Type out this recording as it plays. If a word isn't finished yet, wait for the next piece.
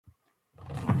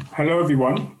Hello,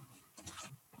 everyone.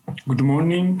 Good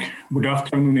morning, good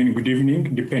afternoon, and good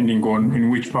evening, depending on in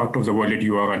which part of the world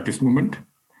you are at this moment.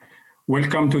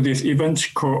 Welcome to this event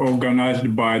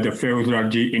co-organized by the Feroz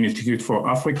Raji Institute for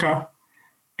Africa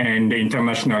and the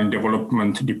International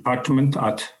Development Department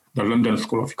at the London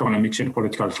School of Economics and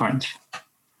Political Science.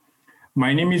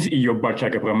 My name is Iyob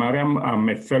Balcha-Gebremariam. I'm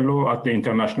a fellow at the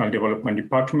International Development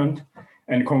Department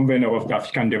and convener of the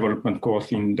African Development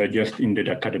course in the just ended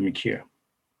academic year.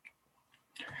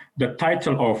 The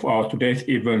title of our today's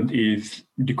event is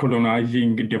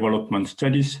Decolonizing Development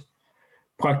Studies,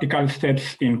 Practical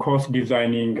Steps in Course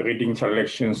Designing, Reading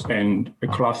Selections, and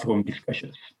Classroom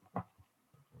Discussions.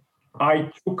 I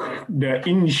took the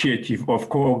initiative of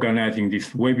co-organizing this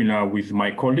webinar with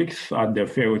my colleagues at the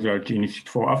Feroz Raji Institute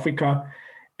for Africa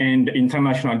and the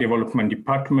International Development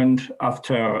Department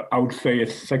after, I would say, a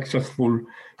successful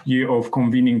year of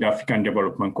convening the African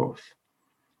Development course.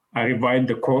 I revised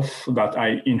the course that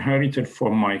I inherited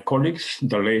from my colleagues,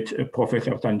 the late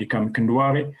Professor Thandika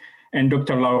Mkandwari and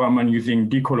Dr. Laura Mann, using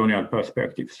decolonial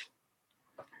perspectives.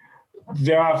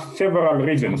 There are several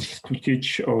reasons to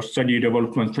teach or study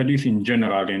development studies in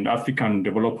general and African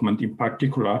development in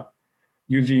particular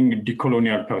using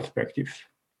decolonial perspectives.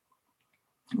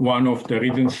 One of the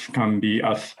reasons can be,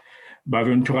 as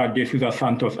Boaventura de Sousa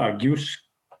Santos argues,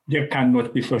 there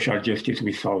cannot be social justice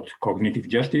without cognitive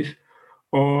justice,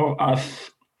 or as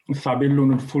Sabelo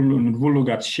Nvulu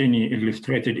Gatsheni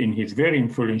illustrated in his very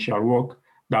influential work,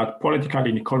 that political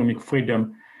and economic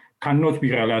freedom cannot be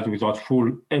realized without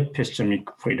full epistemic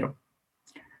freedom.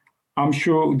 I'm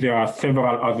sure there are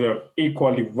several other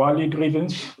equally valid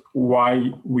reasons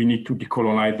why we need to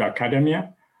decolonize the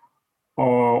academia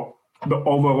or the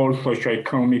overall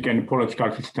socio-economic and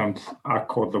political systems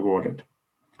across the world.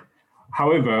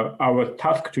 However, our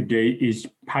task today is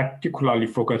particularly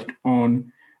focused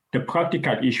on the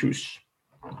practical issues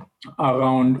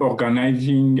around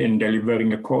organizing and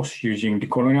delivering a course using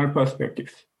decolonial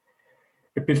perspectives.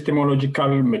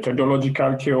 Epistemological,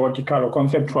 methodological, theoretical, or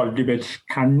conceptual debates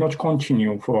cannot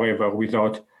continue forever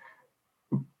without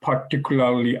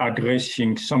particularly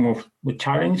addressing some of the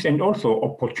challenges and also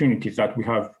opportunities that we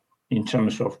have in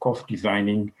terms of course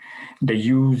designing, the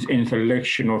use and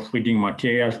selection of reading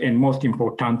materials, and most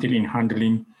importantly, in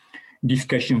handling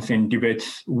discussions and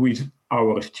debates with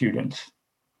our students.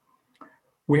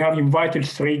 We have invited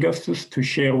three guests to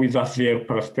share with us their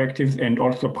perspectives and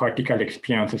also practical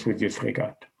experiences with this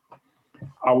regard.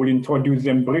 I will introduce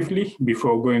them briefly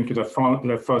before going to the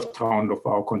first round of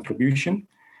our contribution.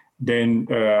 Then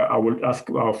I will ask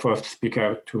our first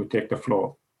speaker to take the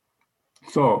floor.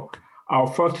 So, our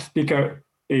first speaker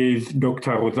is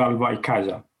Dr. Rosalva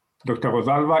Ikaja. Dr.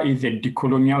 Rosalva is a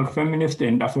decolonial feminist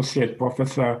and associate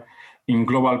professor in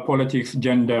global politics,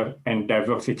 gender, and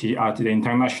diversity at the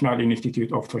International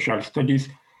Institute of Social Studies,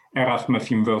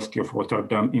 Erasmus University of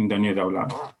Rotterdam in the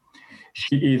Netherlands.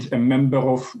 She is a member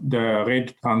of the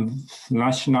Red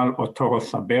Transnational Autoros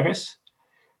Saberes,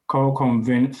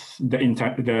 co-convenes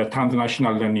the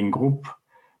Transnational Learning Group,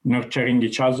 Nurturing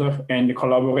Each Other, and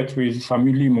collaborate with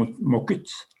Samuli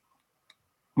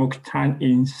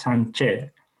Mokhtar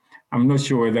Sanchez. I'm not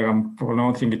sure whether I'm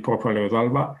pronouncing it properly,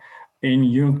 Rosalva, in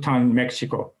Yucatan,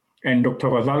 Mexico. And Dr.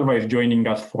 Rosalva is joining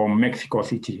us from Mexico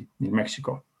City, in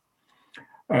Mexico.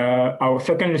 Our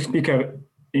second speaker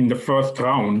in the first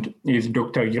round is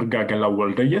Dr. Jirga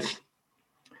Gelawoldejes.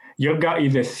 Jirga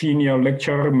is a senior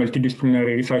lecturer,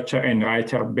 multidisciplinary researcher, and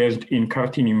writer based in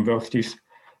Curtin University's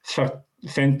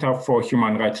Center for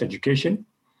Human Rights Education.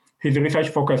 His research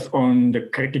focuses on the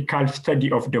critical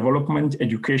study of development,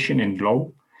 education, and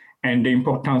law, and the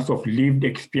importance of lived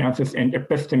experiences and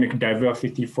epistemic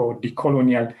diversity for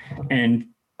decolonial and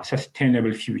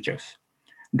sustainable futures.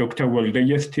 Dr.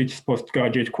 Woldejes teaches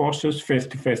postgraduate courses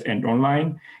face-to-face and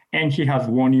online, and he has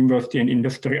won university and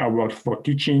industry awards for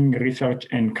teaching, research,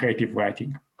 and creative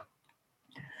writing.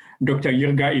 Dr.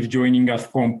 Jirga is joining us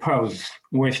from Perth,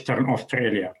 Western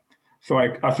Australia. So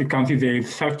as you can see, there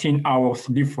is 13 hours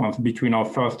difference between our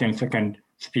first and second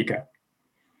speaker.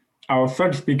 Our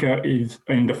third speaker is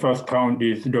in the first round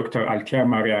is Dr. Althea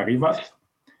Maria Rivas.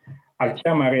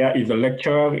 Althea Maria is a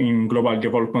lecturer in Global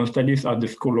Development Studies at the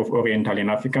School of Oriental and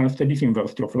African Studies,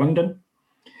 University of London.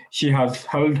 She has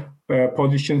held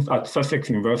positions at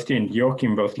Sussex University and York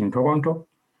University in Toronto.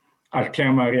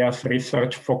 Althea Maria's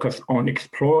research focuses on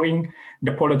exploring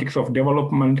the politics of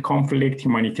development, conflict,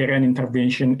 humanitarian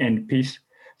intervention, and peace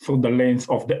through the lens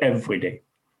of the everyday.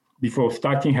 Before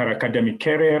starting her academic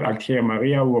career, Althea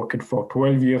Maria worked for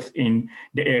 12 years in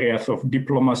the areas of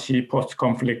diplomacy,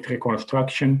 post-conflict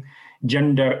reconstruction,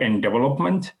 gender and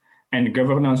development, and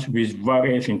governance with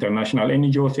various international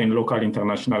NGOs and local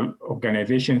international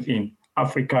organizations in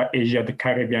Africa, Asia, the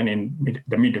Caribbean, and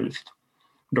the Middle East.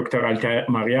 Dr. Altair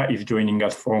Maria is joining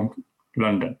us from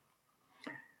London.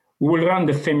 We will run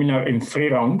the seminar in 3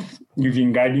 rounds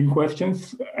using guiding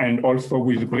questions and also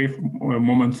with brief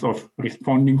moments of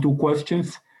responding to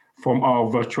questions from our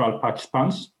virtual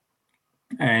participants.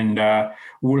 And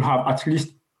we'll have at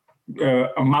least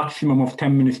a maximum of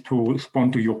 10 minutes to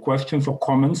respond to your questions or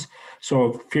comments.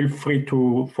 So feel free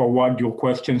to forward your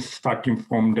questions starting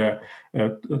from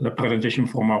the presentation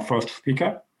from our first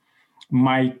speaker.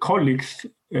 My colleagues,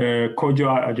 Kojo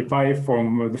Adebayo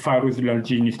from the Farouz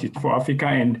Lalji Institute for Africa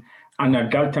and Anna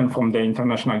Galton from the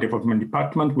International Development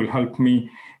Department will help me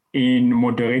in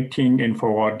moderating and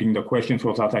forwarding the questions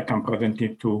so that I can present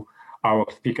it to our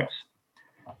speakers.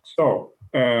 So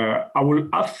I will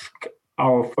ask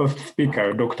our first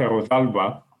speaker, Dr.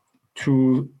 Rosalba,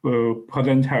 to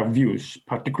present her views,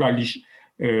 particularly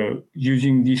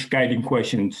using these guiding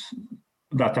questions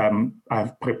that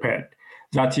I've prepared.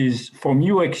 That is, from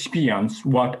your experience,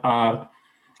 what are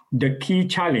the key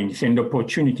challenges and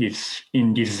opportunities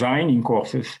in designing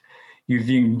courses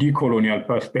using decolonial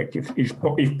perspectives?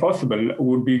 If possible, I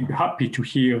would be happy to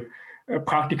hear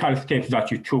practical steps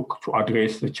that you took to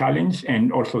address the challenge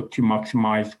and also to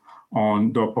maximize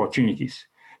on the opportunities.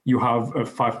 You have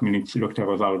 5 minutes, Dr.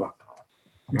 Rosalba.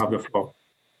 You have the floor.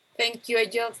 Thank you,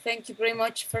 Ayo. Thank you very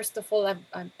much. First of all,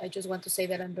 I just want to say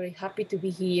that I'm very happy to be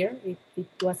here. It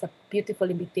was a beautiful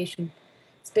invitation,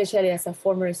 especially as a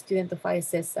former student of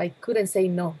ISS. I couldn't say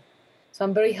no. So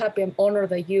I'm very happy. I'm honored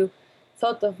that you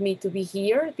thought of me to be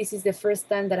here. This is the first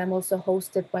time that I'm also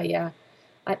hosted by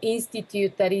an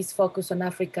institute that is focused on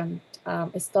African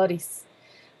studies,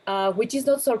 which is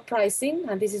not surprising.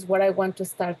 And this is where I want to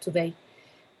start today.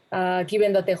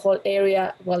 Given that the whole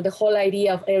area, well, the whole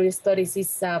idea of area studies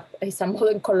is a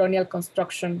modern colonial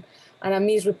construction and a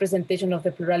misrepresentation of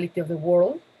the plurality of the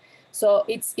world. So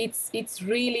it's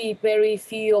really very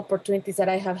few opportunities that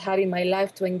I have had in my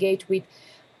life to engage with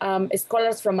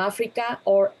scholars from Africa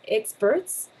or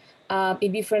experts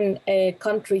in different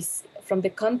countries from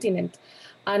the continent.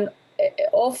 And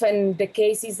often the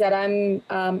case is that I'm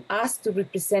asked to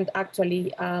represent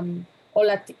actually all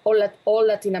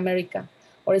Latin America,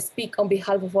 or speak on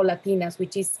behalf of all Latinas,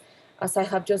 which is, as I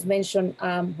have just mentioned,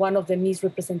 one of the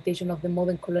misrepresentation of the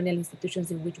modern colonial institutions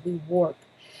in which we work.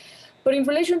 But in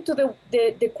relation to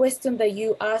the question that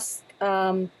you asked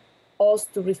us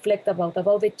to reflect about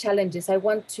the challenges, I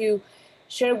want to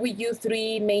share with you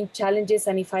 3 main challenges,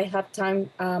 and if I have time,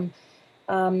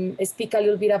 speak a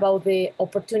little bit about the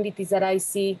opportunities that I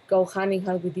see go hand in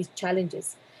hand with these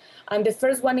challenges. And the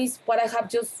first one is what I have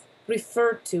just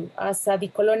referred to as a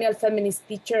decolonial feminist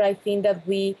teacher. I think that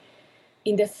we,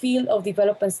 in the field of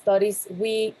development studies,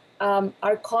 we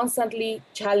are constantly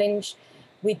challenged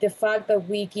with the fact that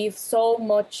we give so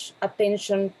much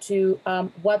attention to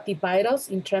what divides us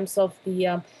in terms of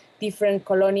the different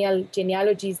colonial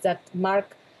genealogies that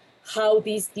mark how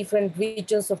these different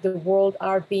regions of the world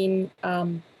are being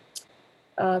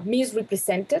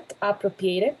misrepresented,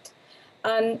 appropriated.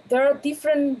 And there are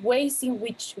different ways in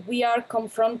which we are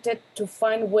confronted to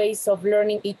find ways of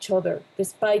learning each other,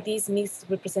 despite this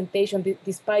misrepresentation,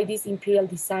 despite these imperial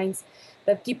designs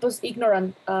that keep us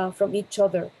ignorant from each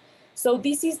other. So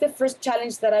this is the first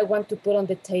challenge that I want to put on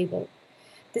the table.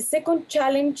 The second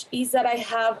challenge is that I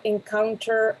have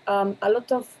encountered a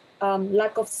lot of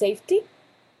lack of safety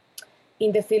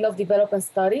in the field of development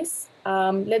studies.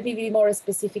 Let me be more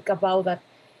specific about that.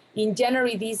 In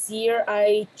January this year,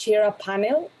 I chair a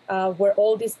panel where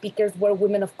all the speakers were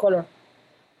women of color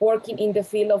working in the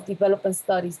field of development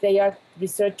studies. They are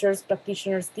researchers,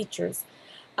 practitioners, teachers.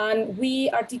 And we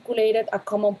articulated a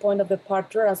common point of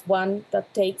departure as one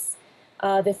that takes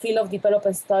the field of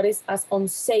development studies as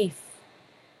unsafe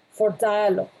for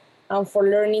dialogue and for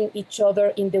learning each other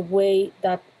in the way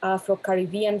that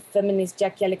Afro-Caribbean feminist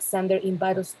Jackie Alexander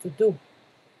invites us to do.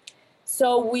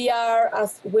 So we are,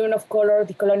 as women of color,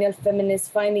 decolonial feminists,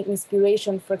 finding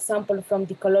inspiration, for example, from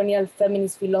decolonial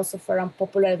feminist philosopher and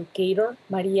popular educator,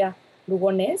 Maria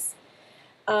Lugones,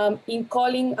 in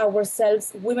calling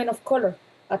ourselves women of color,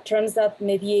 a term that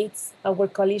mediates our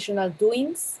coalitional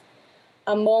doings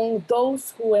among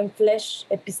those who enflesh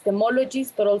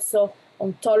epistemologies, but also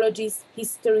ontologies,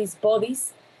 histories,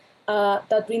 bodies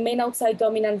that remain outside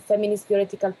dominant feminist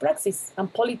theoretical praxis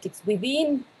and politics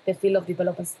within the field of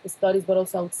development studies, but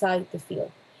also outside the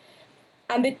field.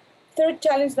 And the third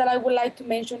challenge that I would like to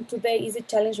mention today is the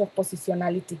challenge of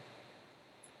positionality.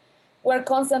 We're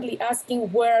constantly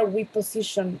asking where we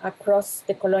position across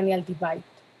the colonial divide.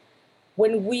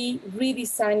 when we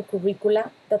redesign curricula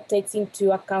that takes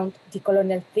into account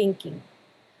decolonial thinking,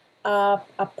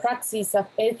 a praxis of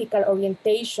ethical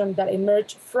orientation that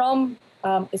emerged from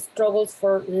struggles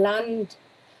for land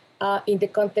in the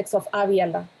context of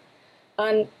Aviala.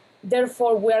 And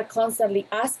therefore, we are constantly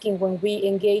asking when we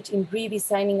engage in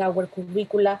redesigning our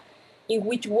curricula, in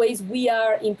which ways we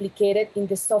are implicated in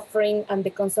the suffering and the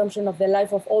consumption of the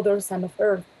life of others and of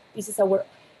Earth. This is our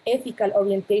ethical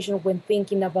orientation when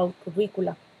thinking about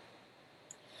curricula.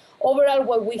 Overall,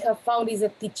 what we have found is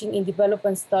that teaching in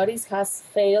development studies has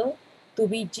failed to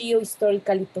be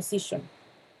geohistorically positioned.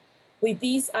 With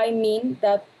this, I mean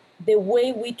that the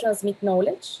way we transmit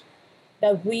knowledge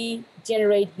that we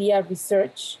generate via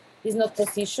research is not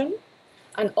positioned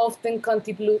and often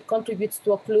contributes to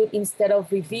occlude instead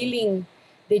of revealing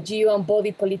the geo and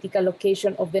body political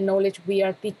location of the knowledge we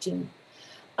are teaching.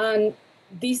 And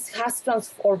this has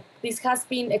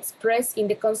been expressed in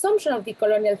the consumption of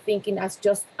decolonial thinking as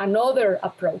just another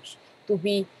approach to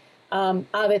be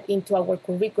added into our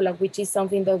curricula, which is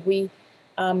something that we,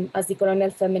 as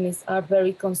decolonial feminists, are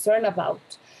very concerned about.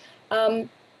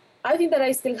 I think that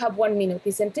I still have 1 minute,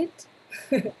 isn't it?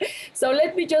 So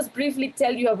let me just briefly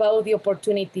tell you about the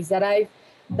opportunities that I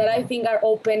think are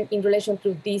open in relation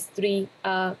to these three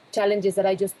challenges that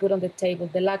I just put on the table: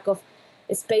 the lack of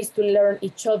space to learn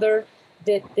each other,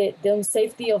 the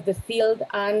unsafety of the field,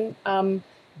 and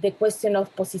the question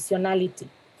of positionality.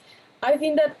 I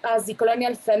think that as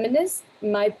decolonial feminist,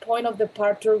 my point of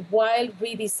departure while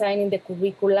redesigning the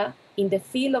curricula in the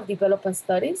field of development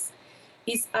studies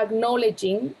is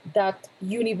acknowledging that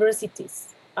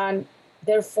universities and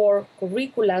therefore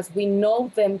curricula as we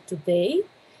know them today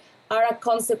are a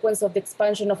consequence of the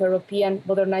expansion of European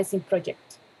modernizing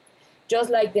project, just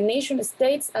like the nation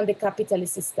states and the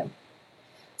capitalist system.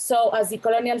 So as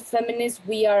decolonial feminists,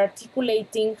 we are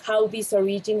articulating how this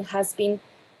origin has been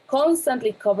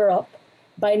constantly covered up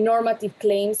by normative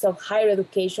claims of higher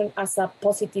education as a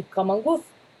positive common good.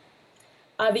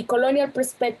 A decolonial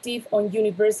perspective on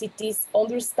universities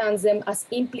understands them as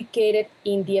implicated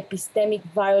in the epistemic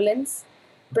violence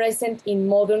present in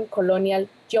modern colonial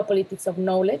geopolitics of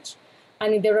knowledge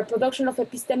and in the reproduction of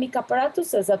epistemic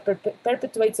apparatuses that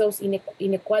perpetuates those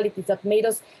inequalities that made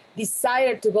us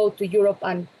desire to go to Europe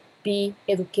and be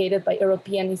educated by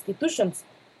European institutions.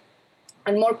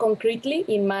 And more concretely,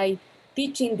 in my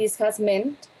teaching, this has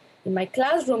meant, in my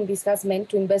classroom, this has meant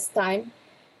to invest time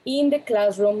in the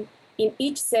classroom in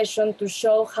each session to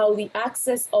show how the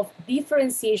access of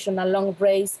differentiation along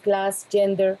race, class,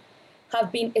 gender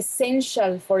have been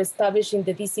essential for establishing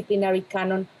the disciplinary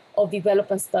canon of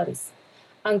development studies,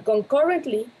 and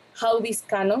concurrently, how these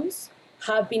canons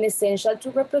have been essential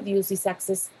to reproduce this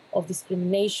access of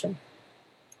discrimination.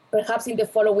 Perhaps in the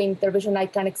following intervention, I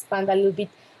can expand a little bit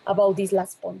about this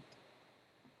last point.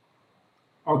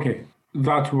 Okay,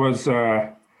 that was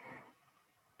a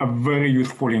very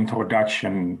useful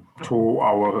introduction to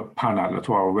our panel,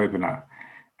 to our webinar.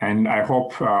 And I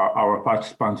hope our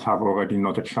participants have already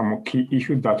noted some key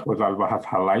issues that Rosalba has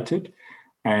highlighted.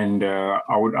 And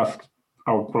I would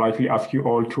politely ask you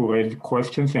all to raise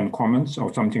questions and comments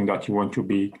or something that you want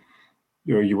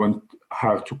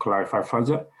her to clarify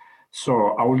further.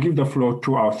 So I will give the floor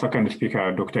to our second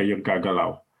speaker, Dr. Jirga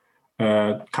Galau.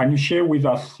 Can you share with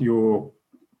us your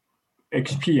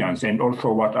experience and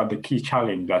also what are the key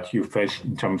challenges that you face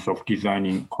in terms of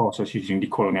designing courses using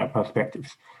decolonial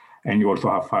perspectives? And you also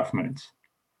have 5 minutes.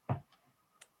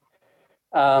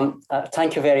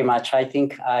 Thank you very much. I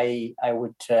think I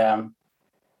would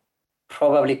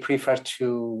probably prefer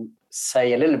to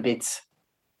say a little bit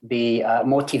the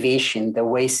motivation, the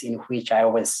ways in which I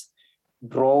was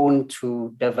drawn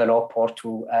to develop or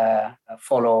to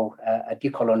follow a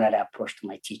decolonial approach to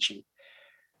my teaching.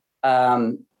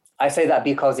 I say that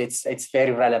because it's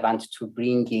very relevant to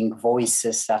bringing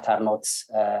voices that are not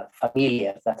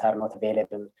familiar, that are not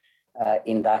available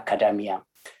in the academia.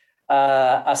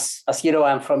 As you know,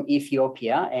 I'm from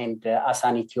Ethiopia, and as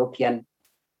an Ethiopian,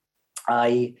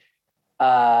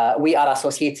 we are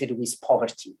associated with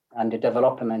poverty, and the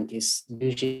development is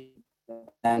usually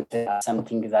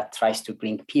something that tries to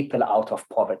bring people out of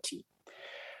poverty.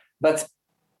 But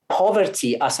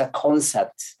poverty as a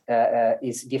concept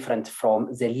is different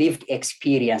from the lived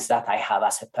experience that I have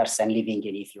as a person living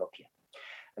in Ethiopia.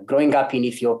 Growing up in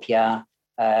Ethiopia,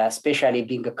 especially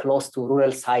being close to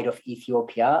rural side of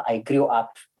Ethiopia, I grew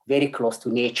up very close to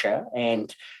nature,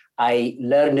 and I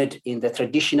learned in the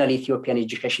traditional Ethiopian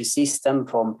education system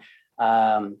from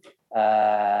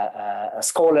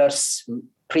scholars,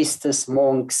 priests,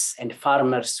 monks, and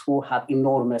farmers who have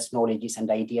enormous knowledges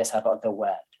and ideas about the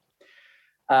world.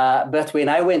 But when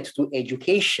I went to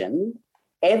education,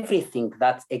 everything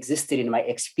that existed in my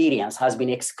experience has been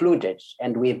excluded.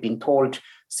 And we've been told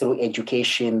through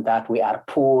education that we are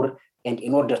poor. And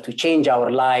in order to change our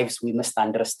lives, we must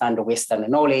understand Western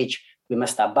knowledge. We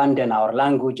must abandon our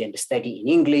language and study in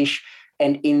English.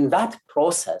 And in that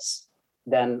process,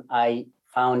 then I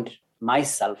found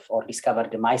myself or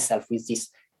discovered myself with this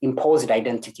imposed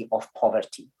identity of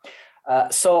poverty.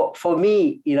 So for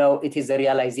me, it is a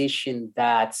realization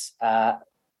that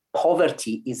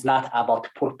poverty is not about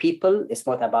poor people. It's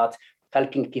not about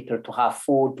helping people to have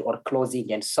food or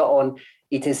clothing and so on.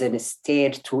 It is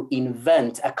instead to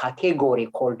invent a category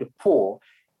called poor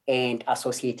and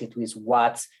associate it with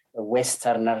what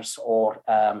Westerners or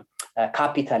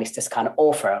capitalists can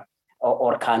offer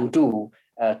or can do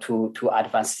to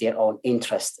advance their own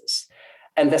interests.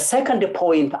 And the second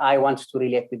point I want to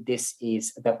relate with this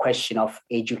is the question of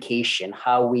education,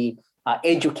 how we are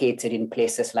educated in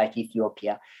places like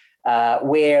Ethiopia,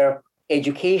 where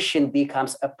education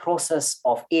becomes a process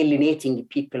of alienating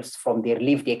people from their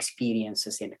lived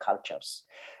experiences and cultures.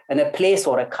 And a place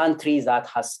or a country that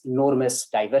has enormous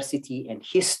diversity and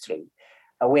history,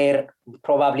 where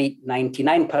probably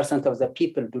 99% of the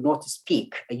people do not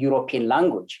speak a European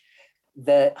language.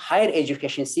 The higher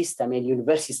education system and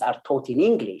universities are taught in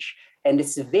English, and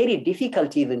it's very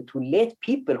difficult even to let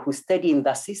people who study in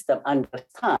that system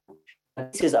understand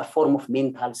that this is a form of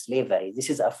mental slavery. This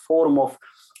is a form of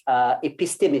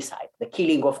epistemicide, the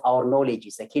killing of our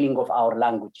knowledges, the killing of our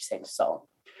languages, and so on.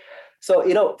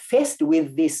 So, faced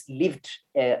with this lived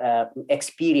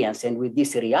experience and with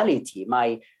this reality,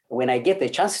 when I get the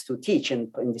chance to teach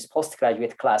in this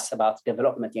postgraduate class about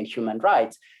development and human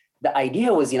rights, the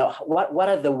idea was, what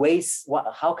are the ways,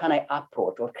 how can I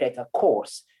approach or create a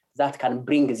course that can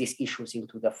bring these issues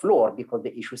into the floor, because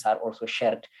the issues are also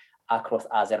shared across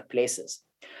other places.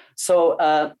 So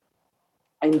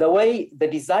in the way, the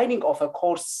designing of a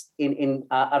course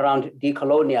around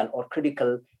decolonial or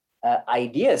critical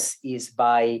ideas is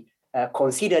by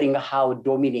considering how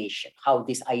domination, how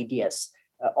these ideas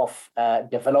of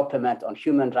development on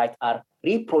human rights are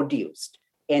reproduced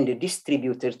and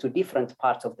distributed to different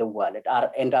parts of the world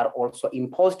and are also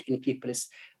imposed in people's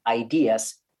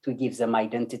ideas to give them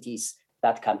identities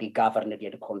that can be governed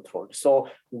and controlled. So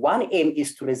one aim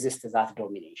is to resist that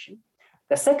domination.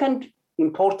 The second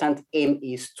important aim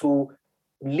is to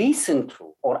listen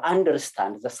to or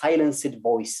understand the silenced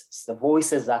voices, the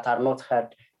voices that are not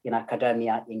heard in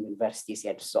academia, in universities,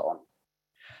 and so on.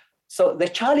 So the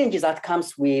challenge that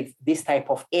comes with this type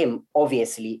of aim,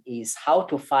 obviously, is how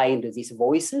to find these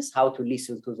voices, how to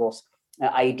listen to those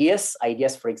ideas.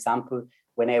 Ideas, for example,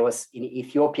 when I was in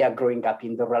Ethiopia growing up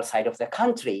in the rural side of the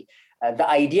country, the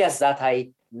ideas that I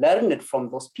learned from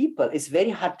those people, it's very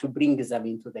hard to bring them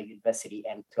into the university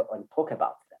and talk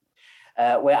about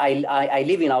them. Where I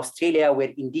live in Australia,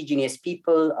 where indigenous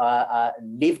people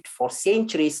lived for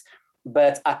centuries,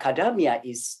 but academia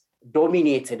is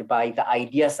dominated by the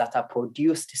ideas that are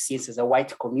produced since the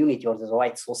white community or the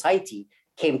white society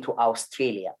came to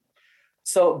Australia.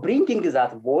 So bringing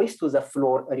that voice to the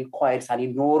floor requires an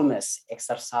enormous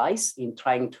exercise in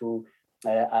trying to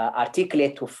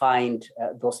articulate, to find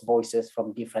those voices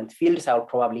from different fields. I'll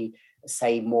probably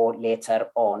say more later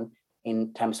on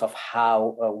in terms of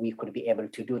how we could be able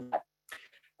to do that.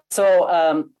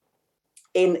 So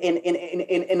in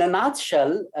a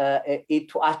nutshell,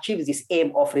 to achieve this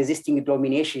aim of resisting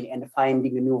domination and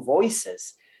finding new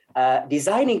voices,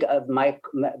 designing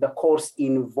the course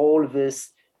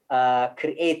involves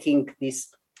creating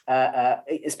this,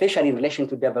 especially in relation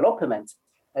to development,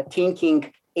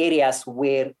 thinking areas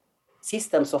where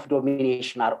systems of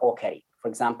domination are occurring. For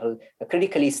example,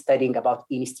 critically studying about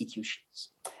institutions.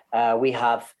 We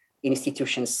have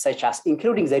institutions such as,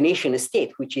 including the nation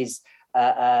state, which is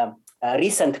a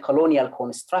recent colonial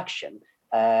construction,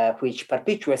 which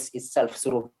perpetuates itself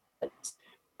through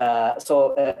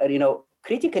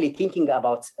critically thinking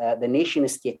about the nation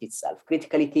state itself,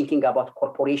 critically thinking about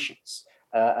corporations,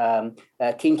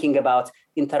 thinking about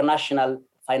international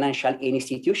financial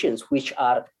institutions, which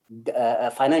are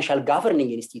financial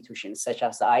governing institutions such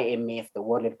as the IMF, the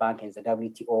World Bank, and the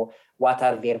WTO. What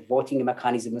are their voting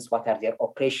mechanisms? What are their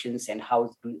operations, and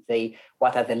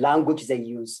what are the language they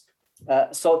use?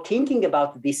 So thinking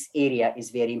about this area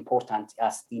is very important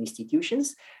as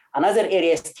institutions. Another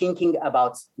area is thinking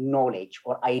about knowledge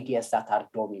or ideas that are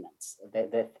dominant.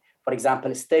 For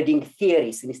example, studying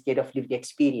theories instead of lived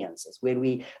experiences, where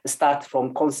we start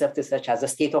from concepts such as a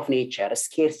state of nature,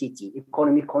 scarcity,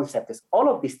 economic concepts. All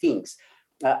of these things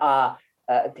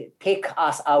take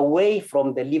us away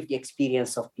from the lived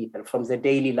experience of people, from the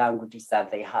daily languages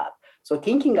that they have. So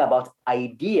thinking about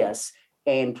ideas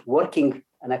and working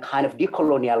and a kind of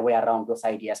decolonial way around those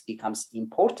ideas becomes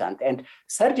important. And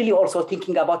thirdly, also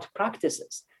thinking about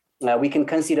practices. We can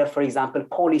consider, for example,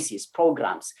 policies,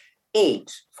 programs,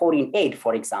 aid, foreign aid,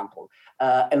 for example.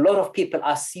 A lot of people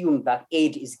assume that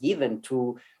aid is given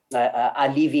to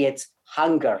alleviate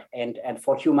hunger and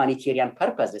for humanitarian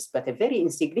purposes, but a very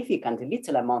insignificant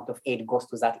little amount of aid goes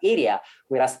to that area,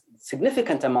 whereas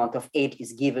significant amount of aid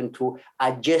is given to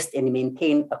adjust and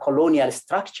maintain a colonial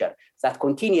structure that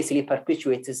continuously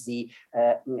perpetuates the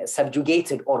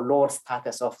subjugated or lower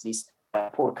status of these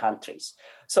poor countries.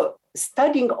 So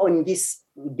studying on these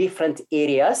different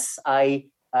areas, I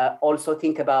also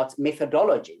think about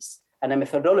methodologies, and a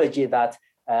methodology that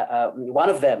one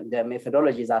of them, the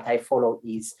methodologies that I follow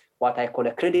is what I call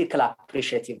a critical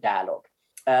appreciative dialogue.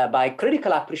 By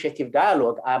critical appreciative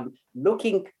dialogue, I'm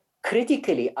looking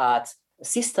critically at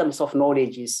systems of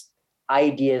knowledges,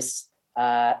 ideas,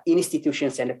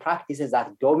 institutions, and practices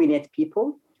that dominate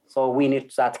people. So we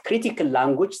need that critical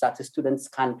language that the students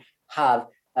can have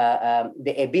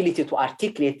the ability to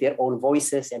articulate their own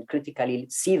voices and critically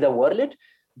see the world,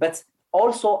 but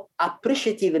also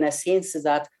appreciative in a sense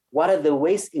that what are the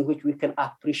ways in which we can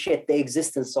appreciate the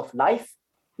existence of life,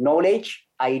 knowledge,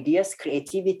 ideas,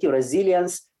 creativity,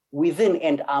 resilience within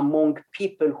and among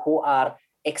people who are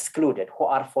excluded, who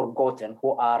are forgotten,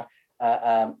 who are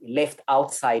left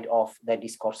outside of the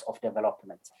discourse of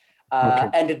development.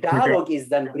 And the dialogue is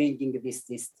then bringing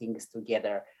these things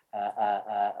together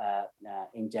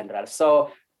in general.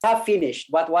 So I've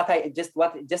finished.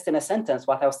 Just in a sentence,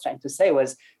 what I was trying to say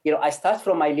was, I start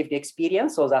from my lived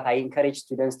experience, so that I encourage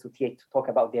students to talk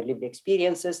about their lived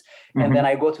experiences, and then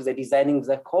I go to the designing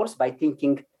the course by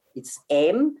thinking its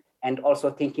aim and also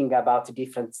thinking about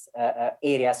different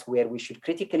areas where we should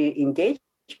critically engage,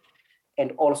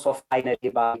 and also finally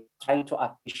by trying to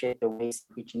appreciate the ways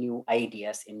in which new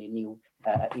ideas and new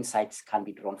insights can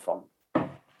be drawn from.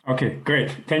 Okay,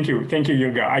 great. Thank you,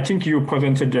 Yilga. I think you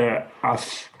presented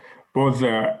us both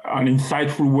an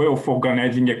insightful way of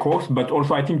organizing a course, but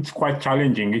also I think it's quite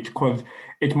challenging because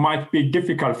it might be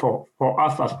difficult for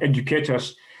us as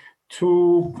educators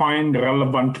to find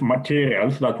relevant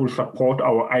materials that will support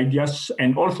our ideas,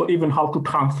 and also even how to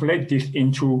translate this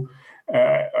into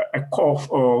a course,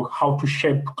 or how to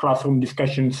shape classroom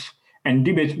discussions and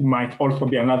debates might also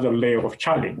be another layer of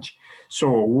challenge.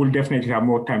 So we'll definitely have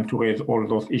more time to raise all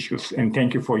those issues, and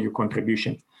thank you for your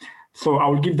contribution. So I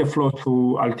will give the floor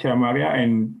to Althea Maria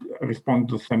and respond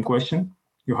to the same question.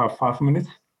 You have 5 minutes.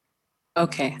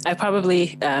 Okay, I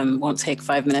probably won't take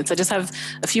 5 minutes. I just have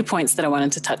a few points that I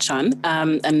wanted to touch on,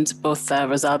 and both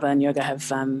Rosalba and Yilga have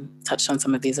touched on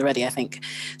some of these already, I think.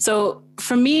 So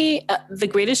for me, the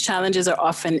greatest challenges are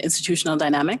often institutional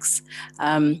dynamics,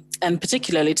 and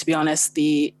particularly, to be honest,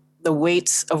 the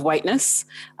weight of whiteness,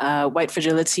 white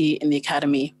fragility in the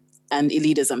academy, and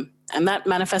elitism. And that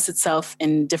manifests itself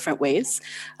in different ways.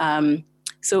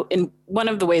 So in one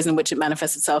of the ways in which it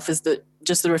manifests itself is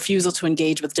just the refusal to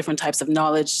engage with different types of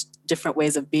knowledge, different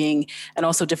ways of being, and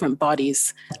also different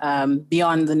bodies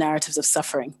beyond the narratives of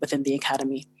suffering within the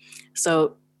academy.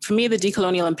 So for me, the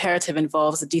decolonial imperative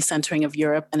involves a decentering of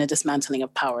Europe and a dismantling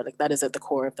of power. Like, that is at the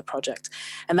core of the project.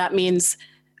 And that means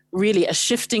really a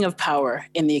shifting of power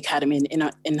in the academy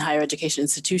and in higher education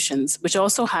institutions, which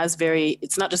also has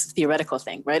it's not just a theoretical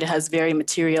thing, right? It has very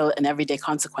material and everyday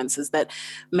consequences that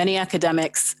many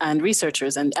academics and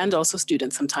researchers and also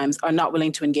students sometimes are not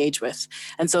willing to engage with.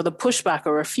 And so the pushback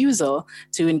or refusal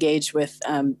to engage with,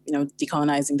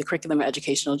 decolonizing the curriculum of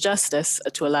educational justice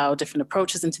to allow different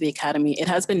approaches into the academy, it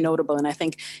has been notable. And I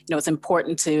think, it's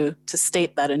important to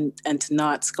state that and to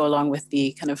not go along with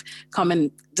the kind of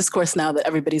common discourse now that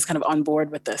everybody's kind of on board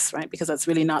with this, right? Because that's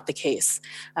really not the case.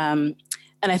 And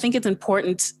I think it's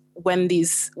important when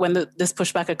this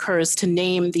pushback occurs to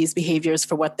name these behaviors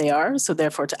for what they are. So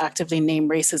therefore to actively name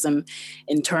racism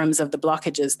in terms of the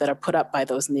blockages that are put up by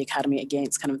those in the academy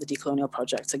against kind of the decolonial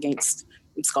projects, against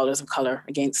scholars of color,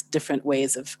 against different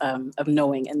ways of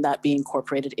knowing, and that being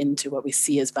incorporated into what we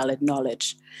see as valid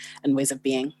knowledge and ways of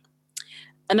being.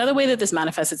 Another way that this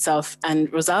manifests itself, and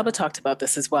Rosalba talked about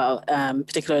this as well,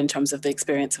 particularly in terms of the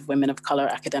experience of women of color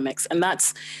academics, and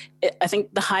that's, I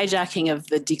think, the hijacking of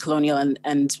the decolonial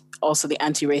and also the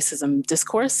anti-racism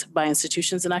discourse by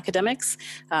institutions and academics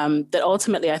that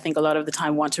ultimately, I think, a lot of the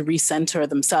time want to recenter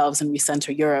themselves and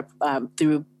recenter Europe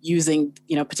through using,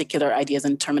 particular ideas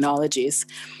and terminologies.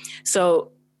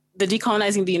 So the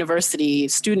Decolonizing the University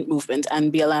student movement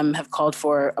and BLM have called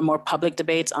for a more public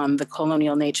debate on the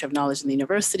colonial nature of knowledge in the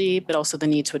university, but also the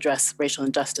need to address racial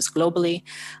injustice globally.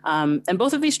 And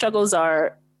both of these struggles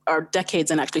are are decades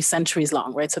and actually centuries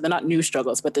long, right? So they're not new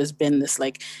struggles, but there's been this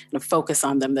like focus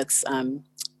on them that's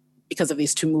because of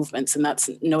these two movements, and that's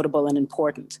notable and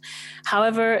important.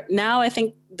 However, now I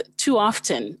think too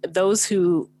often those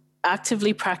who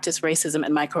actively practice racism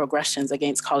and microaggressions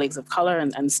against colleagues of color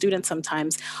and students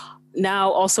sometimes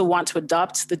now also want to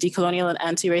adopt the decolonial and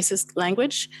anti-racist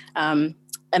language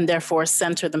and therefore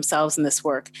center themselves in this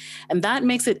work. And that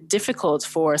makes it difficult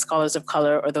for scholars of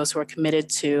color or those who are committed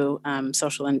to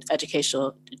social and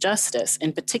educational justice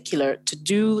in particular to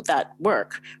do that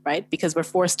work, right? Because we're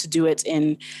forced to do it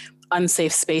in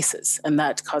unsafe spaces, and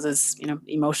that causes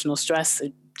emotional stress.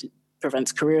 It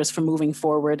prevents careers from moving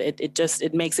forward.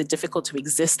 It makes it difficult to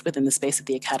exist within the space of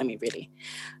the academy, really.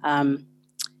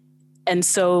 And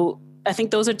so I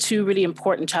think those are two really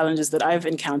important challenges that I've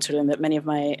encountered and that many of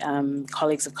my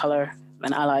colleagues of color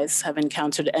and allies have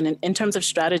encountered. And in terms of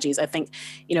strategies, I think,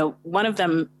 one of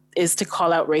them is to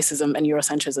call out racism and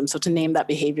Eurocentrism. So to name that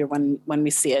behavior when we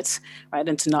see it, right?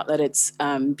 And to not let it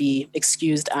be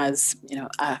excused as,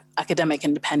 academic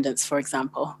independence, for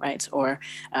example, right? Or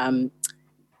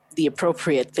the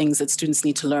appropriate things that students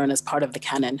need to learn as part of the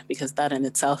canon, because that in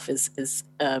itself is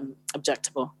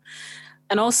objectable.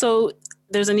 And also,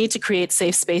 there's a need to create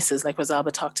safe spaces, like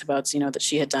Rosalba talked about, that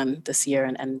she had done this year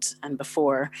and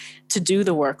before, to do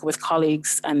the work with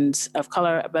colleagues and of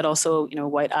color, but also,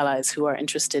 white allies who are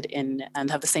interested in and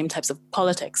have the same types of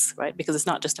politics, right? Because it's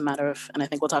not just a matter of, and I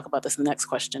think we'll talk about this in the next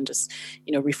question, just,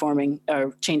 reforming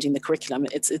or changing the curriculum.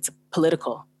 It's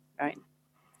political, right?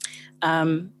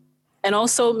 And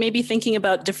also maybe thinking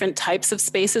about different types of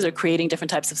spaces or creating different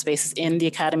types of spaces in the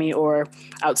academy or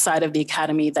outside of the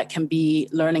academy that can be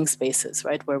learning spaces,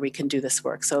 right, where we can do this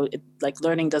work. So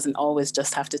learning doesn't always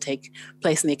just have to take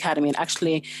place in the academy. And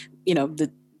actually,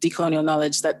 the decolonial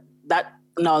knowledge, that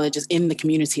knowledge is in the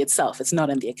community itself. It's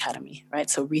not in the academy, right?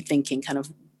 So rethinking kind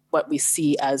of what we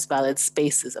see as valid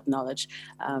spaces of knowledge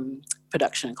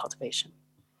production and cultivation.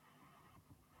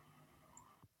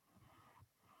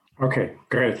 Okay,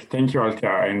 great. Thank you,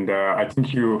 Althea. And I think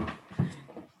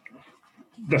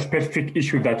the specific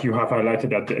issue that you have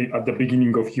highlighted at the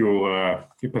beginning of your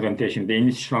presentation, the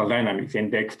institutional dynamics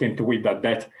and the extent to which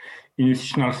that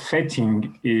institutional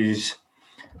setting is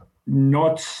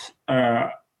not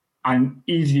an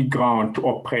easy ground to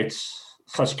operate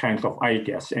such kinds of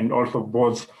ideas, and also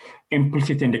both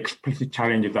implicit and explicit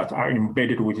challenges that are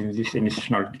embedded within this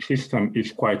institutional system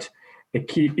is quite a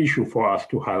key issue for us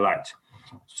to highlight.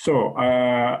 So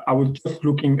I was just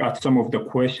looking at some of the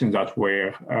questions that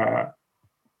were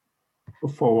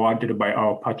forwarded by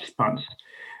our participants.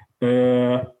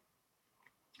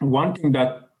 One thing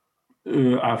that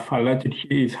I've highlighted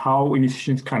here is how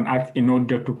institutions can act in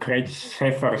order to create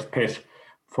safer space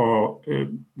for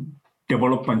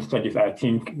development studies. I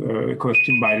think a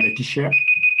question by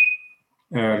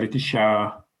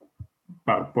Leticia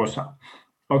Barbosa.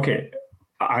 Okay.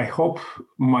 I hope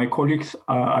my colleagues,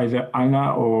 either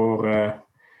Anna or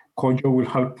Kojo, will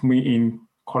help me in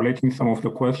collecting some of the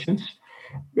questions.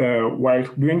 While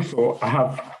doing so, I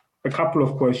have a couple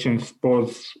of questions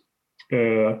both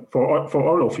for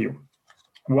all of you.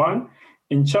 One,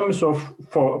 in terms of,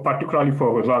 particularly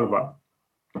for Rosalba,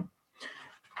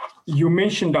 you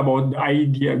mentioned about the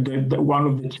idea that one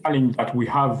of the challenges that we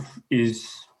have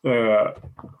is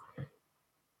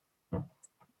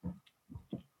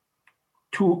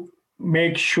to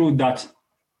make sure that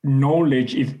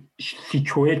knowledge is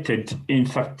situated in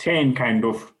certain kind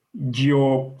of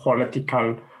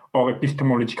geopolitical or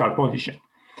epistemological position.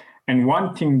 And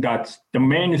one thing that the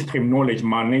mainstream knowledge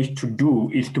managed to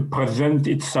do is to present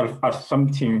itself as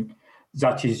something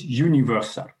that is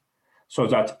universal, so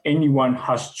that anyone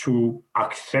has to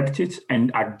accept it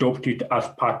and adopt it as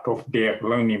part of their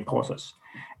learning process.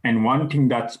 And one thing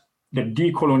that the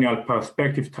decolonial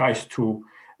perspective tries to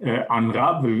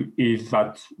unravel is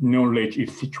that knowledge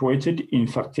is situated in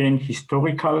certain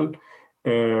historical,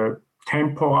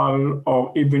 temporal,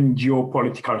 or even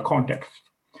geopolitical context.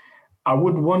 I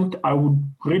would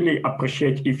really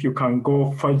appreciate if you can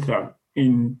go further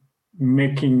in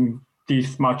making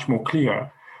this much more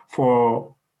clear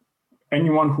for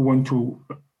anyone who wants to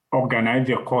organize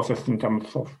their courses in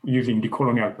terms of using the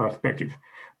colonial perspective,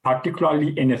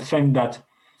 particularly in a sense that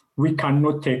we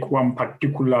cannot take one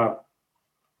particular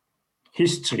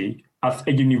history as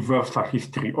a universal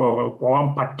history, or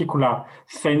one particular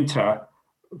center,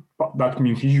 that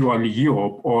means usually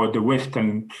Europe or the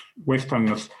Western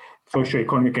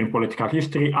socio-economic and political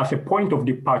history, as a point of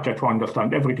departure to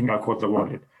understand everything across the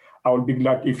world. I would be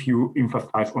glad if you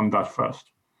emphasize on that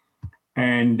first.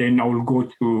 And then I will go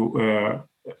to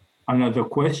another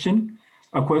question.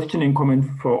 A question and comment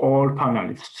for all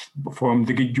panelists from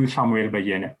Zigiju Samuel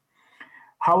Bayene.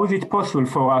 How is it possible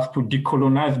for us to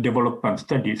decolonize development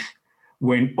studies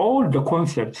when all the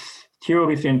concepts,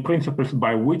 theories, and principles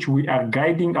by which we are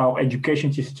guiding our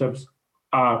education systems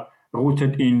are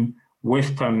rooted in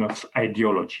Western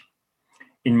ideology?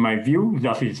 In my view,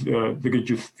 that is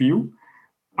Zigiju's view,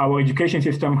 our education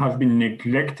system has been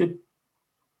neglecting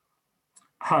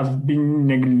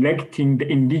the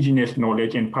indigenous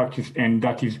knowledge and practice, and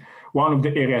that is one of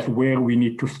the areas where we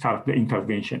need to start the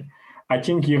intervention. I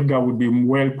think Jirga would be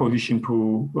well positioned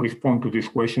to respond to this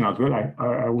question as well.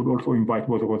 I would also invite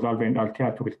both Rosalba and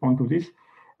Althea to respond to this.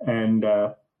 And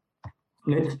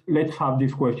let's have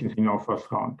these questions in our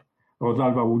first round.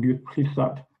 Rosalba, would you please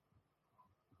start?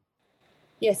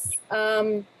 Yes.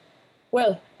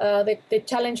 The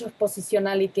challenge of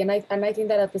positionality, and I think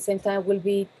that at the same time we'll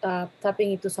be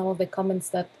tapping into some of the comments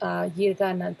that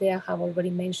Jirga and Althea have already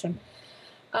mentioned.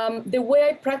 The way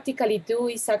I practically do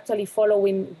is actually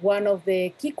following one of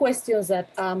the key questions that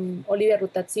Olivia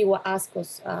Rutatsiwa asked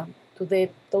us to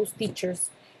those teachers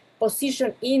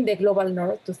positioned in the global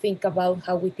north to think about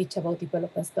how we teach about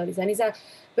development studies. And it's a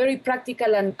very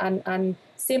practical and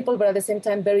simple, but at the same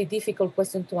time, very difficult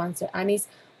question to answer. And it's,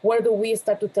 where do we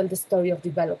start to tell the story of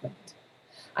development?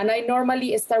 And I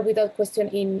normally start with that question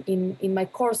in my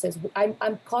courses.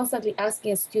 I'm constantly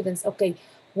asking students, okay,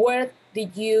 where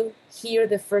did you hear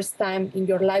the first time in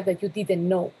your life that you didn't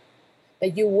know,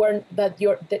 that you weren't, that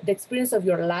the experience of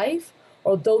your life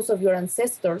or those of your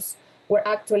ancestors were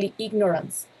actually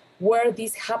ignorance, where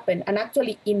this happened? And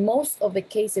actually, in most of the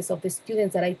cases of the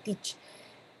students that I teach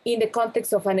in the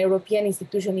context of an European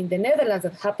institution in the Netherlands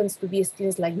that happens to be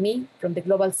students like me from the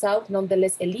global south,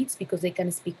 nonetheless elites because they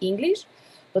can speak English,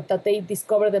 but that they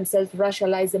discover themselves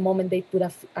racialized the moment they put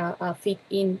a feet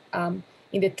in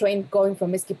the train going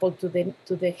from Schiphol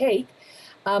to the Hague.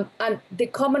 And the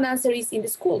common answer is in the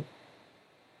school.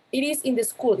 It is in the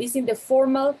school. It's in the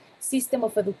formal system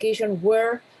of education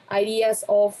where ideas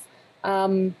of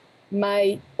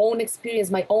my own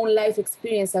experience, my own life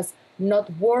experience as not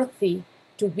worthy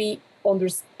to be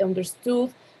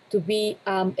understood, to be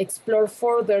explored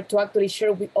further, to actually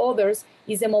share with others,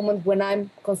 is the moment when I'm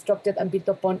constructed and built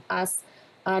upon as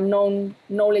a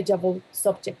knowledgeable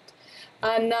subject.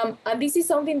 And this is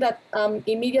something that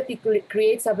immediately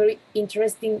creates a very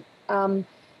interesting,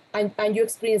 and you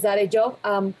experience that, Job,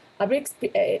 a very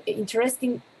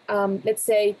interesting, let's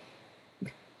say,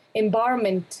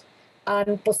 environment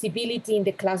and possibility in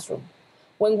the classroom.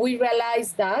 When we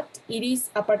realize that it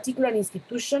is a particular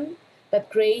institution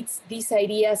that creates these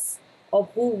ideas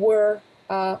of who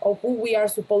we are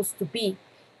supposed to be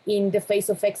in the face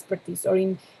of expertise, or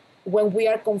when we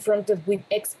are confronted with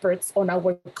experts on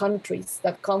our countries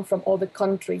that come from other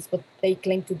countries, but they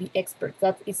claim to be experts.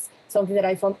 That is something that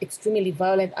I found extremely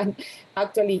violent. And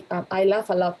actually, I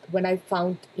laugh a lot when I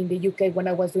found in the UK, when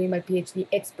I was doing my PhD,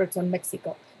 experts on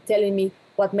Mexico telling me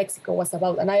what Mexico was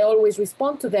about. And I always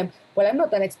respond to them, well, I'm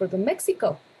not an expert on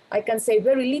Mexico. I can say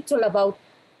very little about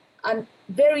a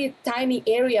very tiny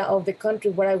area of the country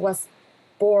where I was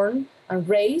born and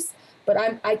raised, but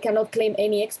I cannot claim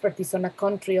any expertise on a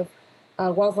country of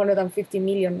 150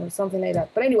 million or something like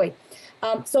that. But anyway,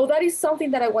 so that is something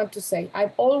that I want to say.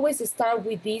 I always start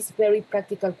with this very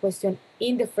practical question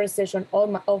in the first session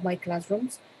of my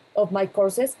classrooms, of my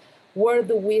courses. Where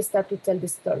do we start to tell the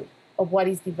story of what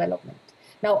is development?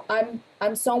 Now,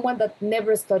 I'm someone that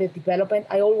never studied development.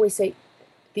 I always say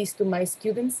this to my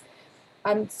students.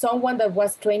 I'm someone that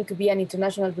was trained to be an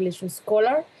international relations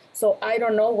scholar. So I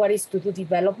don't know what is to do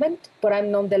development, but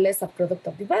I'm nonetheless a product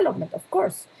of development, of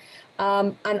course.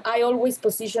 And I always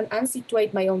position and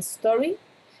situate my own story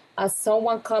as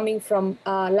someone coming from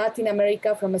Latin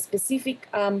America, from a specific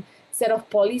set of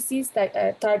policies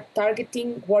that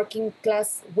targeting working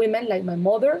class women like my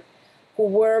mother, who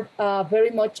were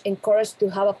very much encouraged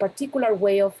to have a particular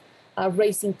way of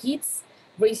raising kids,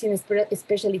 raising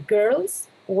especially girls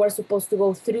who were supposed to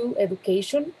go through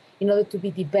education in order to be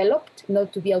developed, in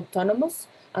order to be autonomous,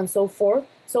 and so forth.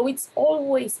 So it's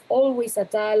always a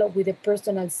dialogue with the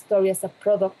personal story as a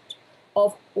product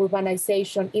of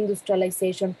urbanization,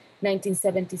 industrialization,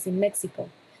 1970s in Mexico.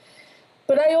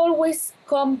 But I always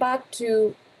come back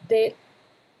to the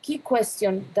key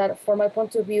question that, from my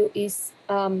point of view, is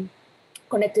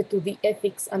connected to the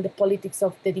ethics and the politics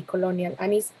of the decolonial,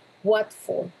 and is what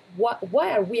for?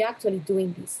 Why are we actually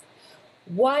doing this?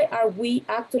 Why are we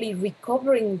actually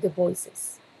recovering the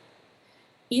voices?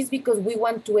 Is because we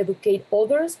want to educate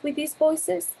others with these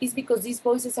voices? Is because these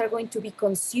voices are going to be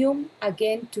consumed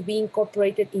again to be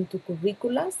incorporated into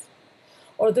curriculums?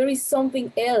 Or there is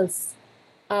something else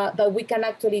that we can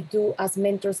actually do as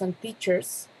mentors and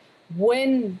teachers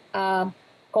when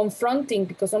confronting,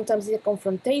 because sometimes it's a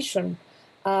confrontation,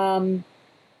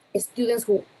 students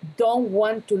who don't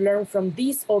want to learn from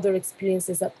these other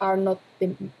experiences that are not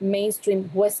the mainstream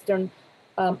Western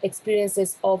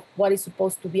experiences of what is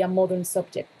supposed to be a modern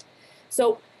subject.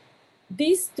 So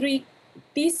these three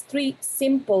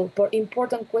simple but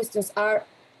important questions are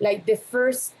like the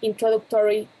first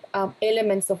introductory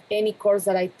elements of any course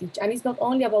that I teach. And it's not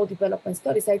only about development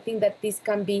studies. I think that this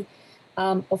can be,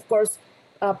 of course,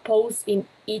 posed in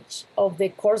each of the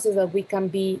courses that we can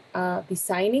be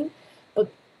designing,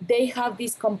 but they have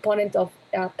this component of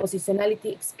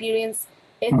positionality, experience,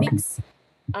 ethics,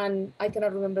 and I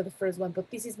cannot remember the first one, but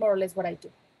this is more or less what I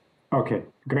do. Okay,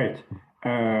 great.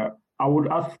 I would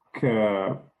ask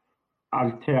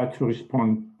Althea to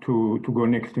respond, to go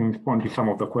next and respond to some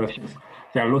of the questions.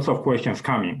 There are lots of questions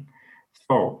coming.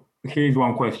 So here's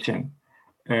one question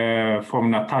from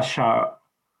Natasha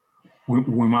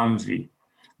Wimanzi.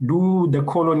 Do the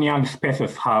colonial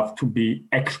spaces have to be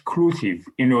exclusive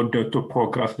in order to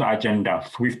progress the agenda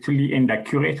swiftly and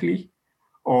accurately?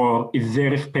 Or is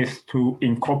there a space to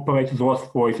incorporate those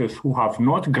voices who have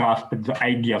not grasped the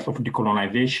ideas of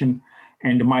decolonization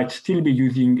and might still be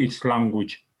using its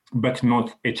language, but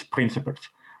not its principles?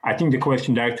 I think the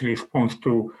question directly responds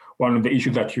to one of the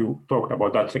issues that you talked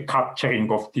about, that's the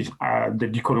capturing of this, the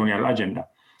decolonial agenda.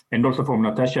 And also from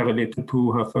Natasha, related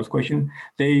to her first question,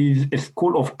 there is a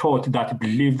school of thought that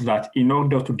believes that in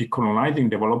order to decolonize in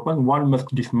development, one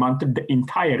must dismantle the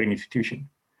entire institution.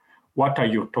 What are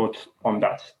your thoughts on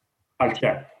that?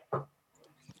 Althea.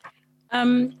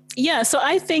 Yeah, so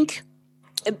I think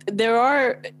there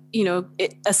are,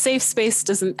 a safe space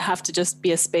doesn't have to just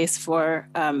be a space for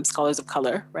scholars of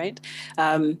color, right?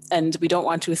 And we don't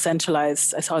want to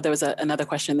essentialize. I saw there was another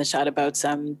question in the chat about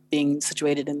being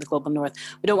situated in the global north.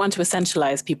 We don't want to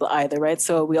essentialize people either, right?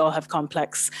 So we all have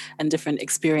complex and different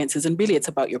experiences, and really it's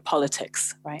about your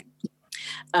politics, right?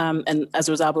 And as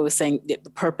Rosalba was saying,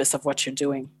 the purpose of what you're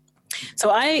doing. So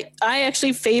I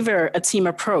actually favor a team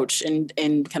approach in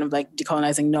kind of like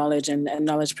decolonizing knowledge and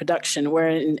knowledge production, where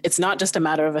it's not just a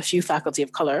matter of a few faculty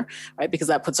of color, right? Because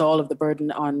that puts all of the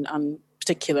burden on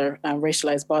particular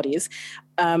racialized bodies.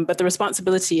 But the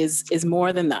responsibility is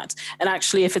more than that. And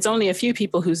actually, if it's only a few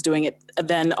people who's doing it,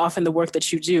 then often the work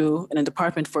that you do in a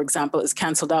department, for example, is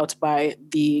canceled out by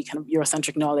the kind of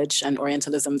Eurocentric knowledge and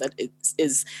Orientalism that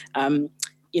is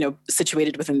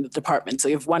situated within the department. So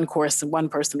you have one course and one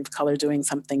person of color doing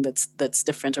something that's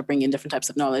different or bringing in different types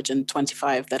of knowledge, and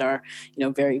 25 that are,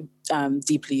 very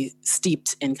deeply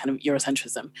steeped in kind of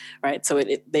Eurocentrism, right? So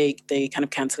they kind of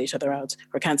cancel each other out,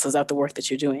 or cancels out the work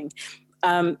that you're doing.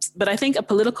 But I think a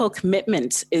political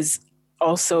commitment is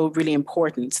also really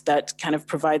important, that kind of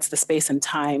provides the space and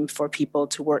time for people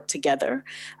to work together,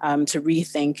 to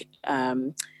rethink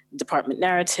department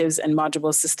narratives and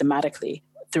modules systematically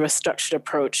through a structured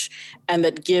approach, and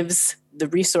that gives the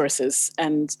resources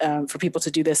and for people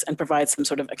to do this and provide some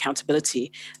sort of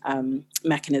accountability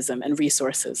mechanism and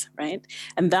resources, right?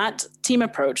 And that team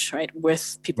approach, right,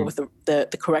 with people with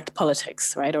the correct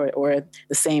politics, right, or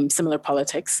the similar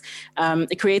politics,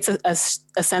 it creates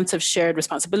a sense of shared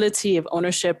responsibility, of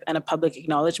ownership, and a public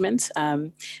acknowledgement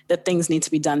that things need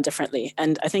to be done differently.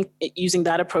 And I think using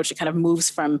that approach, it kind of moves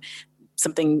from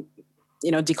something,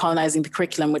 decolonizing the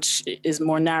curriculum, which is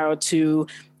more narrow, to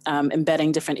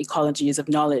embedding different ecologies of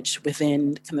knowledge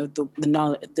within kind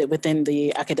of within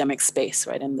the academic space,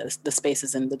 right, and the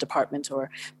spaces in the department or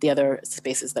the other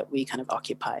spaces that we kind of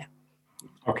occupy.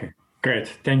 Okay, great.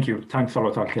 Thank you. Thanks a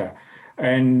lot, Althea.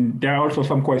 And there are also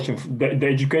some questions. The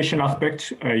education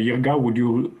aspect, Jirga, would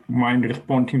you mind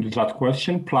responding to that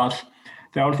question? Plus,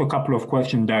 there are also a couple of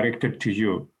questions directed to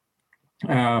you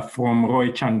from Roy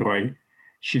Chandroy.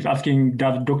 She's asking,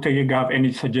 does Dr. Jirga have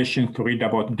any suggestions to read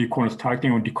about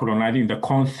deconstructing or decolonizing the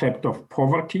concept of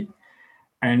poverty?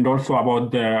 And also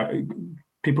about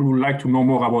people would like to know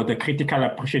more about the critical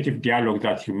appreciative dialogue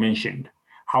that you mentioned.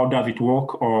 How does it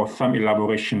work, or some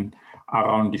elaboration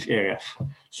around these areas?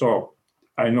 So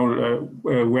I know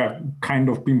we are kind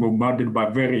of being bombarded by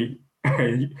very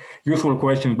useful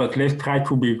questions, but let's try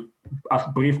to be as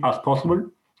brief as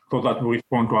possible so that we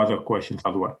respond to other questions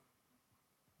as well.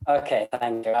 Okay,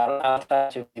 thank you. I'll try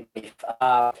to be brief.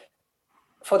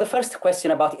 For the first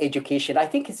question about education, I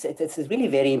think it's really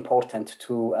very important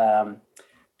to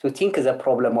think as a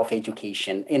problem of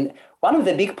education. One of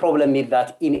the big problems is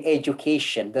that in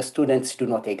education, the students do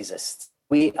not exist.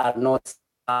 We are not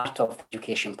part of the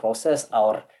education process.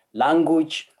 Our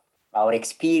language, our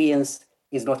experience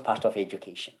is not part of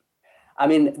education. I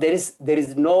mean, there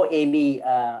is no any,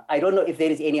 I don't know if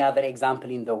there is any other example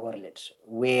in the world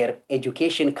where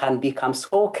education can become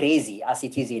so crazy as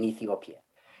it is in Ethiopia,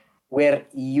 where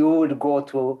you would go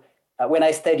to, when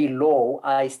I studied law,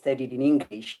 I studied in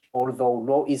English, although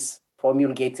law is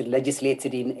promulgated,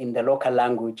 legislated in the local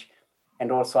language.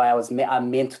 And also I'm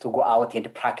meant to go out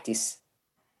and practice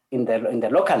in the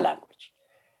local language.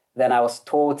 Then I was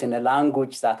taught in a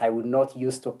language that I would not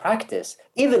use to practice.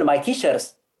 Even my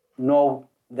teachers know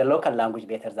the local language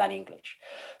better than English.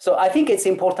 So I think it's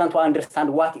important to understand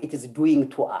what it is doing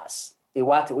to us.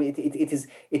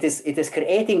 It is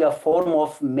creating a form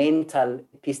of mental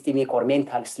epistemic or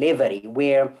mental slavery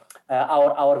where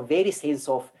our very sense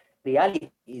of reality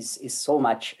is so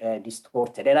much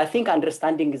distorted. And I think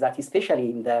understanding that,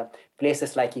 especially in the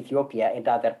places like Ethiopia and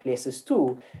other places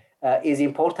too, is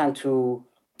important to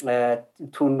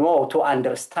know, to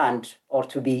understand, or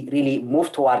to be really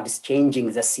moved towards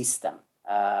changing the system,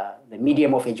 the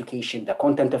medium of education, the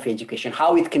content of education,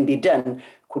 how it can be done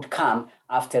could come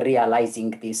after realizing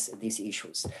these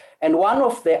issues. And one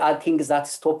of the things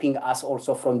that's stopping us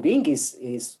also from doing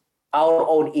is our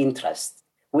own interest.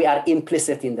 We are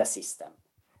implicit in the system,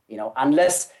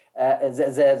 unless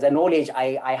the knowledge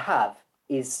I have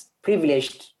is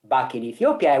privileged back in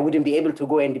Ethiopia, I wouldn't be able to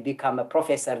go and become a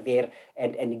professor there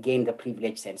and gain the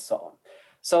privilege and so on.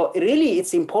 So really,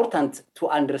 it's important to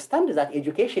understand that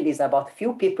education is about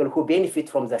few people who benefit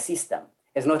from the system.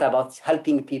 It's not about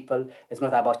helping people. It's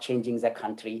not about changing the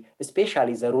country,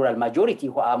 especially the rural majority,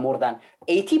 who are more than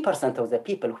 80% of the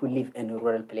people who live in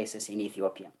rural places in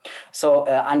Ethiopia. So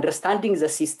understanding the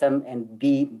system and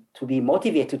to be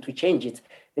motivated to change it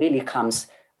really comes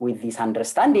with this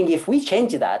understanding. If we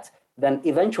change that, then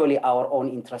eventually our own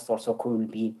interest also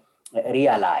could be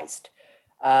realized.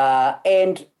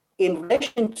 And in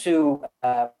relation to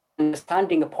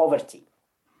understanding poverty,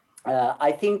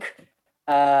 I think,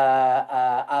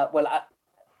 I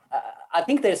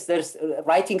think there's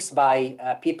writings by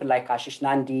people like Ashish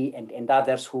Nandi and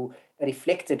others who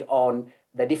reflected on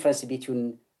the difference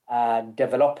between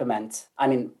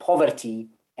poverty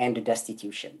and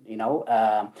destitution.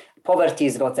 Poverty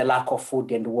is not the lack of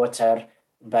food and water,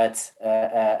 but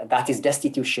that is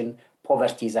destitution.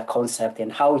 Poverty is a concept,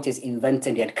 and how it is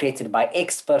invented and created by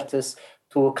experts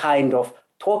to kind of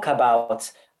talk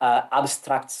about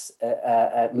abstract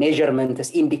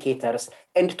measurements, indicators,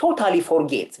 and totally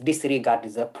disregard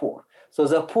the poor. So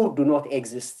the poor do not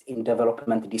exist in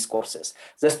development discourses.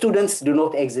 The students do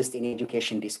not exist in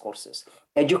education discourses.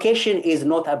 Education is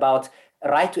not about,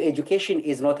 right to education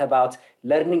is not about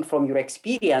learning from your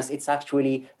experience. It's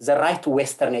actually the right to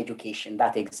Western education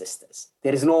that exists.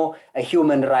 There is no a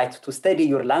human right to study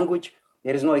your language.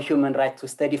 There is no human right to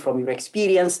study from your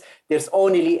experience. There's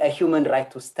only a human right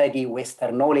to study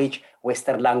Western knowledge,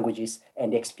 Western languages,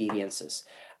 and experiences.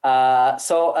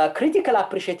 So a critical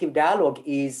appreciative dialogue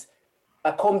is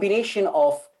a combination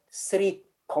of three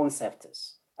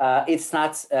concepts. It's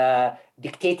not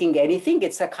dictating anything.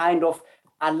 It's a kind of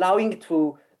allowing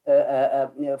to,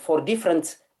 for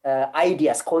different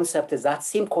ideas, concepts that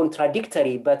seem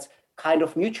contradictory, but kind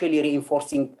of mutually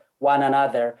reinforcing one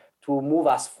another to move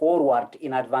us forward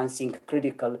in advancing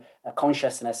critical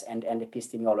consciousness and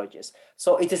epistemologies.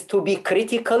 So it is to be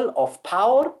critical of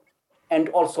power and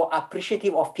also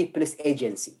appreciative of people's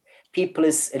agency,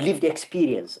 people's lived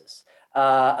experiences,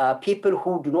 people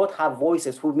who do not have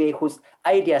voices, whose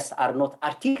ideas are not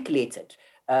articulated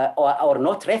or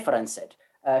not referenced,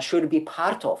 should be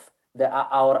part of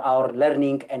our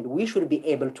learning, and we should be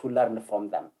able to learn from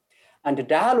them. And the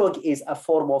dialogue is a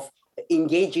form of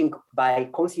engaging by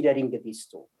considering these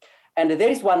two. And there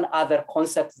is one other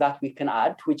concept that we can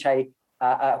add, which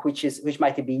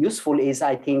might be useful, is,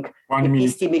 I think,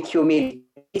 epistemic humility.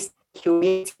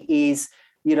 Humility is,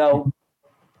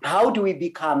 how do we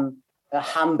become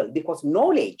humble? Because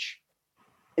knowledge,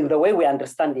 in the way we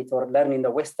understand it or learn in the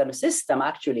Western system,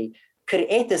 actually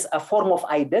creates a form of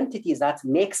identity that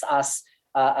makes us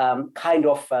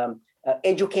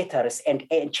educators and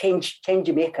change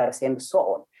makers and so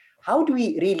on. How do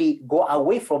we really go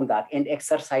away from that and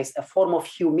exercise a form of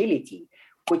humility,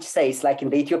 which says, like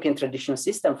in the Ethiopian traditional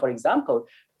system, for example,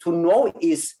 to know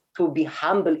is to be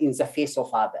humble in the face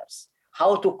of others,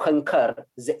 how to conquer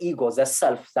the ego, the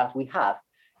self that we have,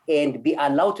 and be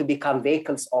allowed to become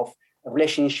vehicles of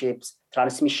relationships,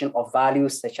 transmission of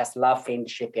values such as love,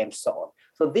 friendship, and so on.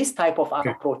 So this type of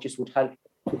approaches would help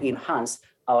to enhance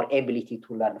our ability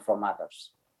to learn from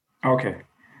others. Okay.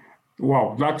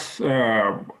 Wow, that's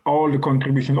all the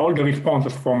contributions, all the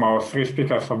responses from our three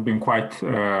speakers have been quite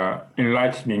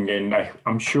enlightening, and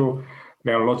I'm sure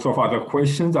there are lots of other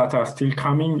questions that are still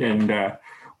coming, and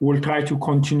We'll try to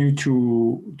continue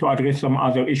to address some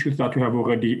other issues that we have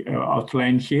already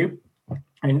outlined here.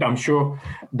 And I'm sure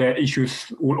the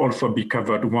issues will also be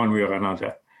covered one way or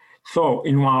another. So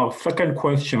in our second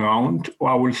question round,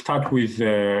 I will start with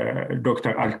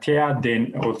Dr. Althea,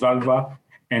 then Rosalba,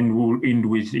 and we'll end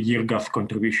with Jirga's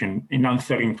contribution in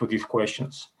answering to these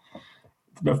questions.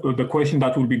 The question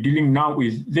that we'll be dealing now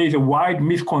is, there is a wide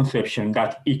misconception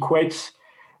that equates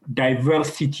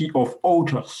diversity of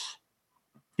authors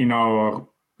in our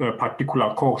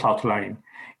particular course outline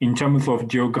in terms of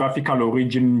geographical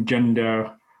origin,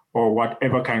 gender, or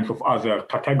whatever kinds of other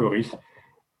categories.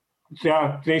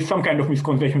 There is some kind of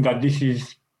misconception that this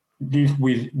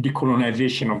with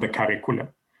decolonization of the curriculum.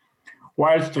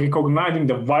 Whilst recognizing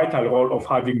the vital role of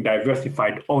having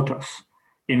diversified authors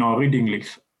in our reading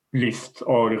list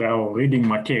or our reading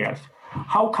materials,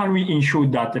 how can we ensure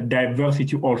that the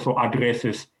diversity also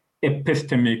addresses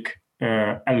epistemic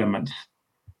elements?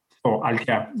 So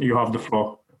Althea, you have the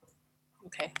floor.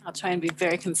 Okay, I'll try and be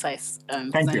very concise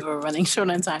because Thank I you. know we're running short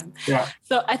on time. Yeah.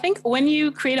 So I think when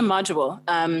you create a module,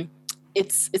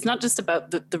 it's not just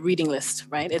about the reading list,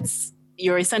 right?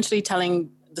 You're essentially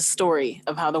telling the story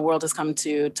of how the world has come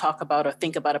to talk about or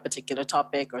think about a particular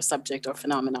topic or subject or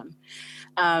phenomenon.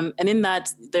 And in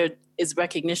that, there is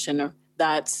recognition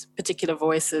that particular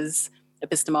voices,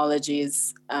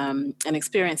 epistemologies, and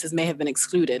experiences may have been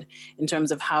excluded in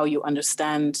terms of how you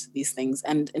understand these things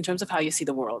and in terms of how you see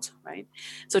the world, right?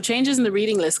 So changes in the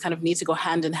reading list kind of need to go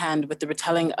hand in hand with the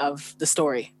retelling of the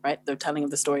story, right? The retelling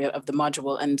of the story of the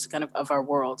module and kind of our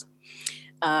world.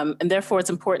 And therefore,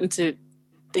 it's important to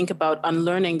think about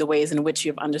unlearning the ways in which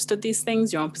you've understood these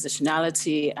things, your own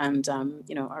positionality, and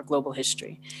our global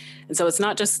history. And so it's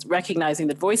not just recognizing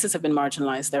that voices have been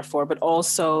marginalized, therefore, but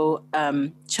also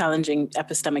challenging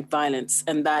epistemic violence.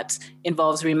 And that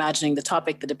involves reimagining the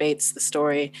topic, the debates, the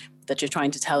story that you're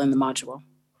trying to tell in the module.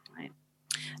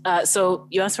 Right? So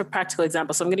you asked for practical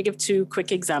examples. So I'm going to give two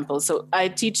quick examples. So I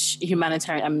teach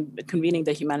humanitarian, I'm convening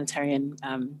the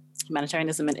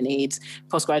Humanitarianism and AIDS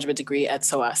postgraduate degree at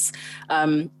SOAS.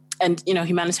 And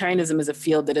humanitarianism is a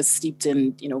field that is steeped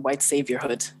in white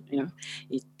saviorhood.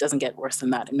 It doesn't get worse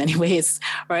than that in many ways,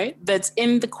 right? But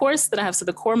in the course that I have, so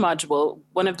the core module,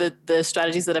 one of the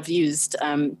strategies that I've used,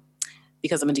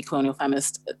 because I'm a decolonial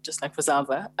feminist, just like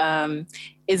Rosalba,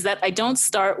 is that I don't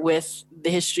start with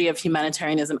the history of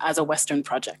humanitarianism as a Western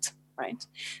project. Right.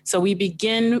 So we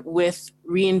begin with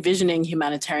re-envisioning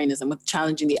humanitarianism, with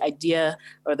challenging the idea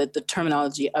or the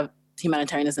terminology of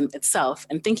humanitarianism itself,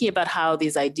 and thinking about how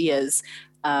these ideas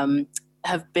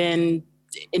have been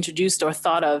introduced or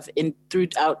thought of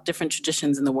throughout different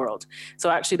traditions in the world.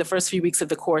 So actually the first few weeks of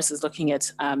the course is looking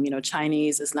at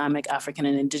Chinese, Islamic, African,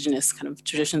 and indigenous kind of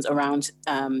traditions around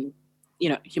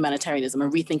humanitarianism,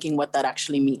 or rethinking what that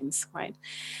actually means, right?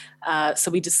 So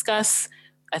we discuss,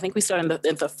 I think we start in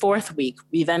the fourth week.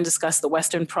 We then discuss the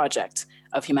Western project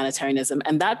of humanitarianism,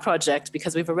 and that project,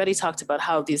 because we've already talked about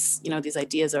how these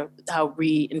ideas are, how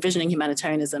re-envisioning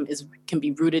humanitarianism can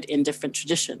be rooted in different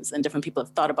traditions, and different people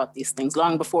have thought about these things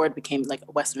long before it became like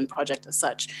a Western project as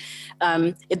such.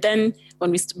 It then,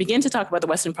 when we begin to talk about the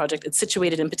Western project, it's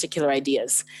situated in particular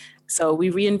ideas. So we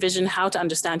re-envision how to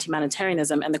understand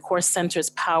humanitarianism, and the course centers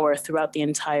power throughout the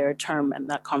entire term and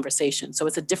that conversation. So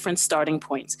it's a different starting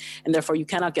point, and therefore you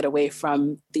cannot get away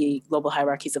from the global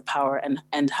hierarchies of power and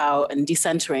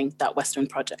decentering that Western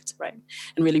project, right?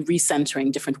 And really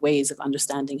recentering different ways of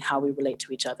understanding how we relate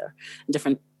to each other, and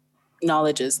different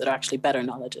knowledges that are actually better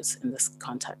knowledges in this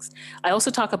context. I also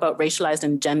talk about racialized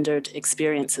and gendered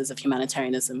experiences of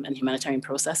humanitarianism and humanitarian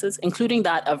processes, including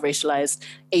that of racialized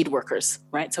aid workers,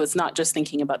 right? So it's not just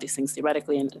thinking about these things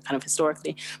theoretically and kind of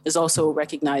historically. There's also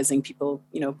recognizing people,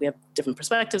 we have different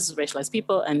perspectives as racialized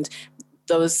people, and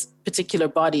those particular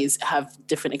bodies have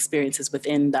different experiences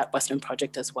within that Western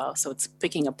project as well. So it's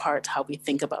picking apart how we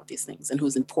think about these things and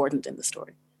who's important in the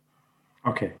story.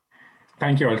 Okay.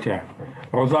 Thank you, Althea.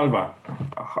 Rosalba,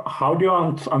 how do you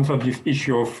answer this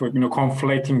issue of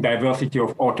conflating diversity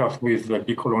of authors with the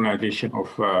decolonization of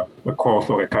a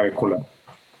course or a curriculum?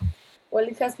 Well,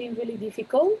 it has been really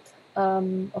difficult,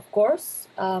 of course.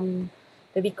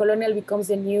 The decolonial becomes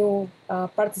a new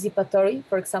participatory,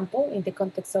 for example, in the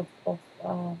context of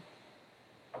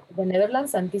the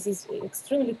Netherlands, and this is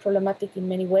extremely problematic in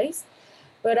many ways.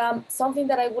 But something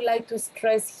that I would like to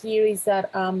stress here is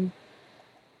that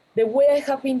the way I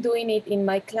have been doing it in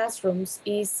my classrooms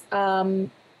is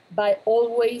by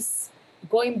always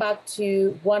going back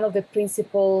to one of the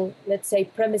principal, let's say,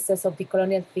 premises of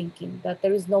decolonial thinking, that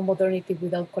there is no modernity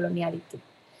without coloniality.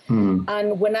 Mm.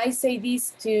 And when I say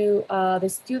this to the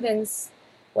students,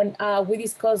 when we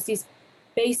discuss this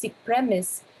basic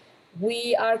premise,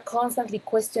 we are constantly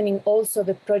questioning also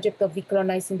the project of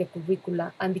decolonizing the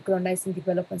curricula and decolonizing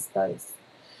development studies,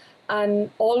 and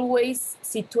always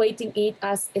situating it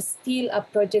as still a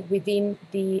project within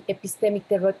the epistemic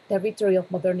territory of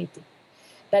modernity.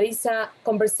 That is a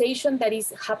conversation that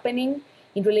is happening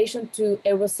in relation to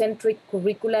Eurocentric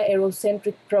curricula,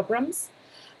 Eurocentric programs,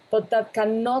 but that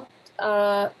cannot,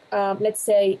 let's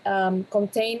say,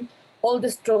 contain all the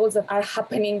struggles that are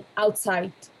happening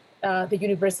outside the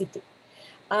university.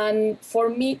 And for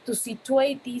me to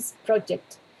situate this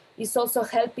project is also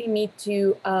helping me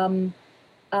to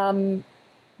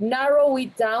narrow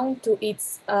it down to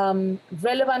its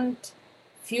relevant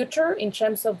future in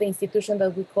terms of the institution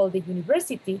that we call the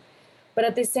university, but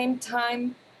at the same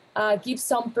time, give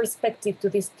some perspective to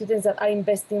the students that are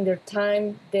investing their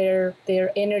time, their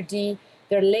energy,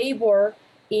 their labor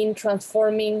in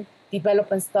transforming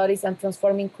development studies and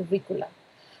transforming curricula.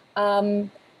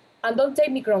 And don't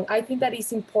take me wrong, I think that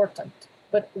is important,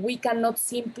 but we cannot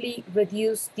simply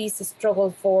reduce this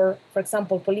struggle for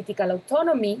example, political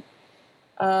autonomy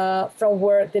from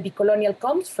where the decolonial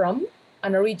comes from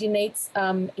and originates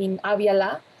in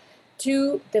Aviala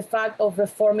to the fact of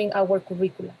reforming our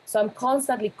curricula. So I'm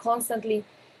constantly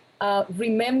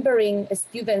remembering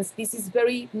students, this is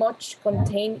very much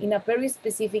contained in a very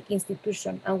specific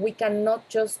institution, and we cannot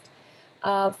just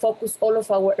focus all of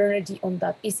our energy on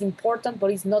that. It's important, but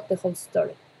it's not the whole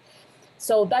story.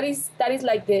 So that is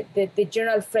like the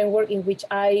general framework in which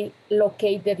I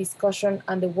locate the discussion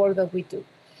and the work that we do.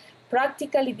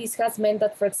 Practically, this has meant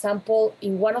that, for example,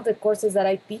 in one of the courses that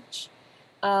I teach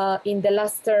in the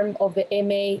last term of the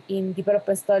MA in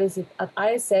Development Studies at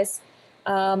ISS,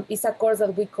 is a course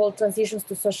that we call Transitions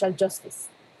to Social Justice.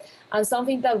 And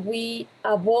something that we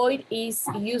avoid is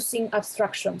using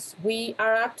abstractions. We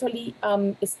are actually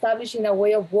establishing a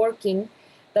way of working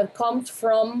that comes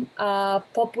from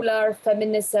popular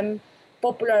feminism,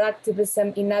 popular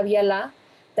activism in Aviala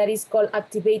that is called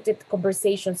activated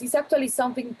conversations. It's actually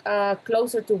something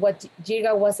closer to what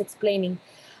Jirga was explaining.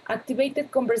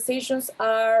 Activated conversations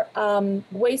are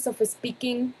ways of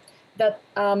speaking that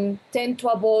tend to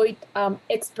avoid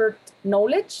expert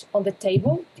knowledge on the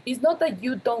table. It's not that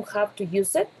you don't have to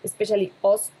use it, especially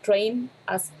us trained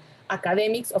as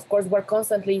academics. Of course, we're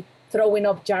constantly throwing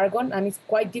up jargon, and it's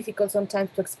quite difficult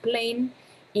sometimes to explain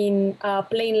in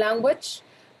plain language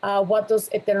what does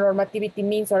heteronormativity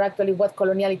means or actually what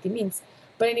coloniality means.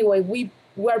 But anyway, we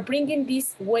are bringing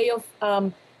this way of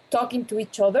talking to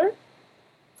each other.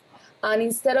 And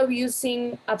instead of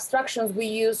using abstractions, we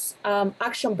use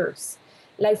action verbs.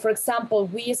 Like, for example,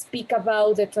 we speak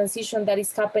about the transition that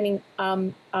is happening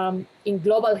in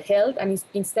global health, and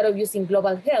instead of using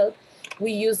global health,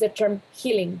 we use the term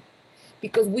healing,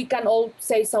 because we can all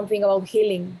say something about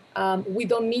healing. We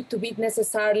don't need to be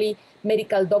necessarily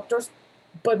medical doctors,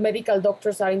 but medical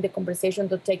doctors are in the conversation,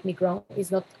 don't take me wrong. It's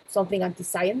not something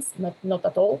anti-science, not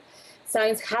at all.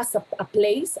 Science has a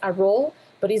place, a role,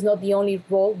 but it's not the only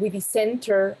role. We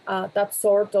decenter that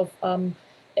sort of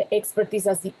expertise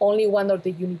as the only one or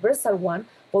the universal one,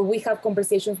 but we have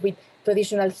conversations with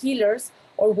traditional healers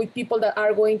or with people that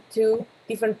are going to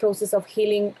different process of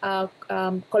healing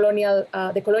the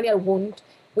colonial wound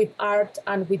with art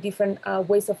and with different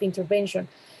ways of intervention.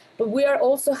 But we are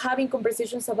also having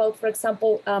conversations about, for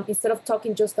example, instead of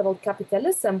talking just about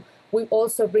capitalism, we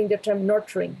also bring the term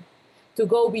nurturing to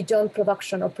go beyond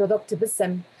production or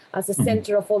productivism as a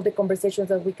center of all the conversations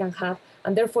that we can have.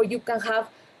 And therefore you can have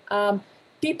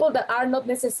people that are not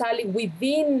necessarily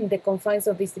within the confines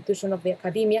of the institution of the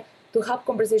academia to have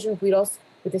conversations with us,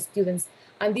 with the students.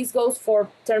 And this goes for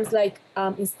terms like,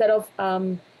 instead of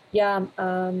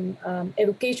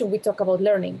education, we talk about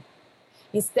learning.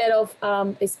 Instead of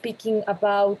speaking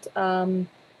about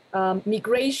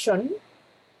migration,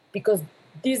 because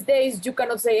these days you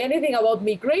cannot say anything about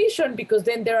migration because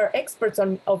then there are experts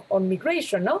on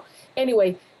migration, no?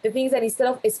 Anyway, the thing is that instead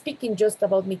of speaking just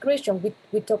about migration,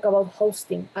 we talk about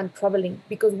hosting and traveling,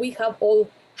 because we all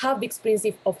have the experience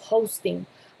of hosting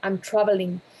and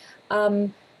traveling.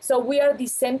 So we are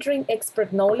decentering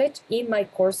expert knowledge in my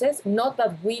courses, not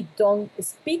that we don't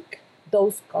speak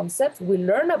those concepts, we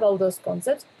learn about those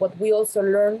concepts, but we also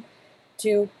learn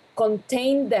to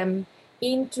contain them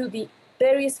into the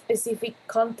very specific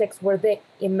context where they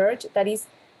emerge, that is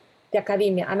the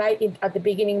academia. And I, at the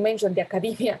beginning, mentioned the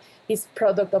academia is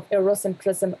product of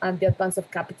Eurocentrism and the advance of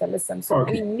capitalism. So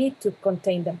we need to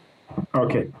contain them.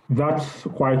 Okay, that's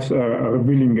quite a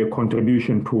revealing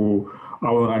contribution to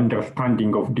our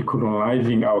understanding of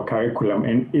decolonizing our curriculum.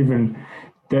 And even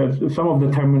some of the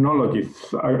terminologies,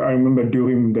 I remember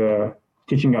during the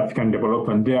Teaching African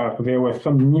Development, there were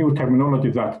some new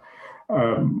terminologies that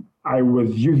I was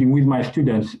using with my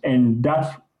students, and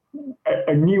that's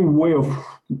a new way of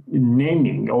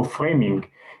naming or framing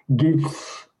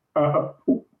gives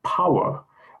power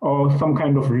or some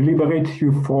kind of liberates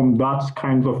you from that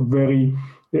kind of very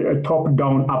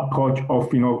top-down approach of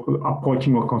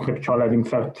approaching or conceptualizing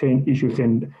certain issues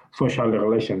and social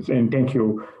relations. And thank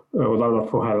you, Rosalba,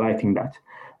 for highlighting that.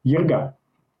 Jirga,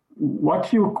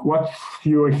 what's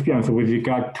your experience with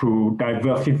regard to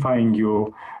diversifying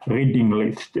your reading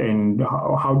list, and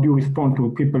how do you respond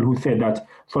to people who say that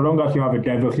so long as you have a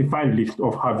diversified list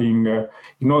of having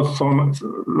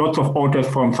lots of authors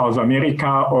from South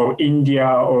America or India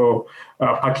or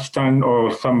Pakistan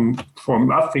or some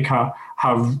from Africa,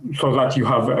 so that you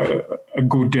have a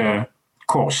good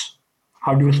course?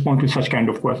 How do you respond to such kind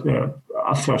of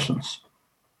assertions?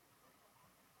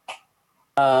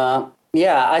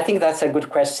 Yeah, I think that's a good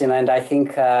question. And I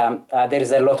think there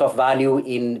is a lot of value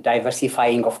in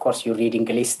diversifying, of course, your reading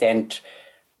list. And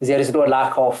there is no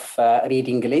lack of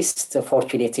reading list.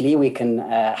 Fortunately, we can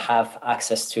have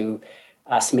access to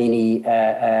as many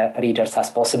readers as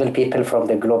possible. People from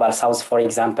the Global South, for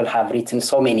example, have written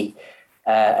so many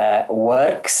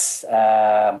works.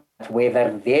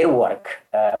 Whether their work,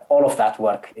 all of that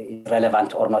work is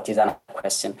relevant or not is another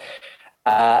question.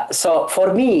 So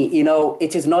for me,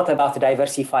 it is not about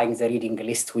diversifying the reading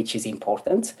list, which is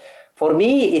important. For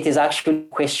me, it is actually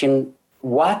a question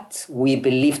what we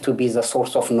believe to be the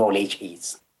source of knowledge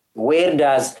is. Where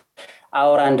does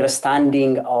our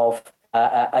understanding of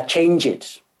a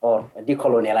changed or a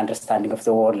decolonial understanding of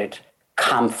the world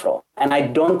come from? And I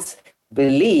don't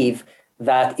believe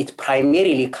that it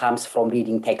primarily comes from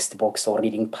reading textbooks or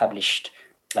reading published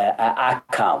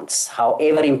accounts.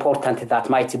 However important that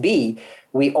might be,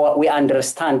 we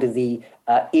understand the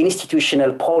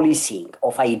institutional policing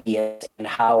of ideas and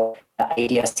how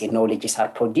ideas and knowledges are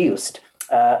produced.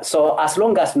 So as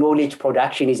long as knowledge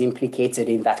production is implicated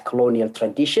in that colonial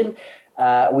tradition,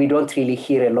 we don't really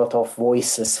hear a lot of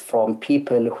voices from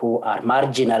people who are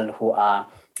marginal, who are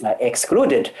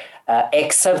excluded,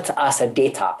 except as a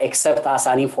data, except as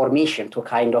an information to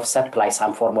kind of supply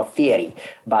some form of theory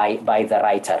by the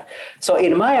writer. So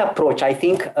in my approach, I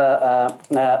think,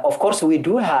 of course, we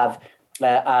do have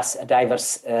as a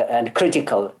diverse and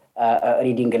critical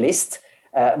reading list,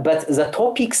 but the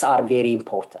topics are very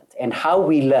important, and how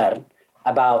we learn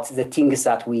about the things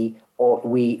that we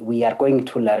are going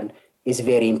to learn is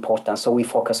very important. So we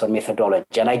focus on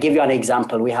methodology. And I give you an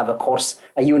example. We have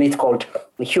a unit called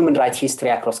Human Rights History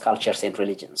Across Cultures and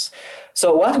Religions.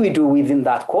 So what we do within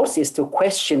that course is to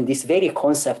question this very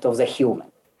concept of the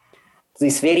human,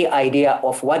 this very idea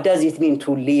of what does it mean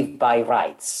to live by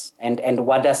rights, and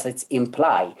what does it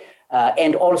imply?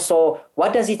 And also,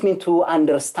 what does it mean to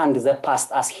understand the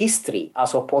past as history,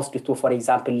 as opposed to, for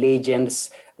example, legends,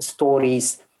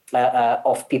 stories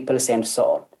of peoples and so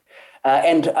on?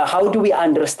 And how do we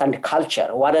understand culture?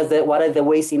 What are the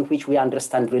ways in which we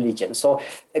understand religion? So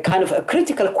a kind of a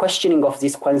critical questioning of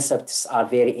these concepts are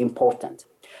very important.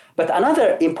 But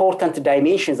another important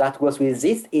dimension that goes with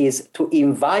this is to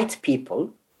invite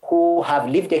people who have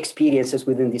lived experiences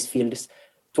within these fields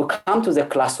to come to the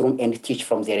classroom and teach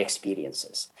from their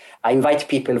experiences. I invite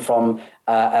people from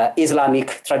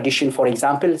Islamic tradition, for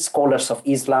example, scholars of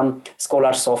Islam,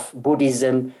 scholars of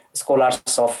Buddhism, scholars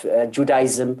of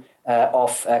Judaism,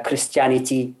 of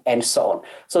Christianity, and so on.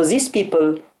 So these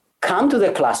people come to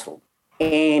the classroom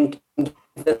and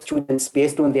the students,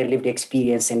 based on their lived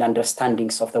experience and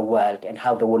understandings of the world and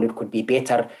how the world could be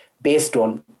better based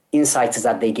on insights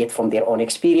that they get from their own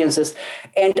experiences.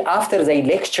 And after they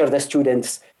lecture the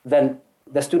students, then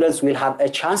the students will have a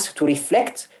chance to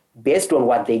reflect based on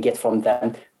what they get from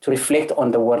them, to reflect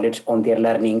on the world, on their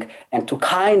learning, and to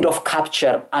kind of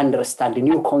capture, understand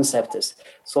new concepts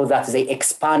so that they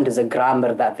expand the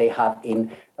grammar that they have in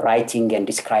writing and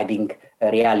describing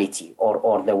reality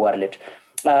or the world.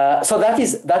 So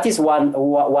that is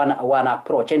one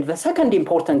approach. And the second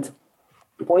important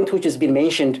point, which has been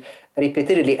mentioned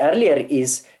repeatedly earlier,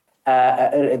 is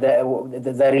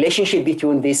the relationship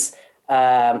between this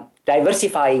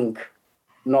diversifying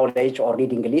knowledge or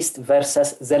reading list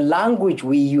versus the language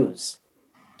we use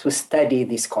to study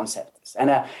these concepts.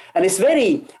 And it's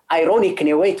very ironic in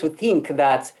a way to think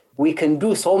that we can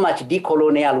do so much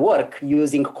decolonial work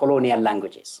using colonial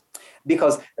languages,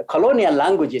 because colonial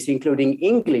languages, including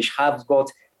English, have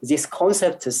got these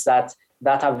concepts that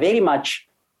are very much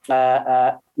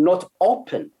not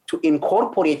open to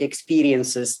incorporate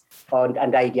experiences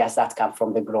and ideas that come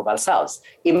from the Global South.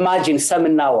 Imagine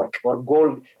Seminal work or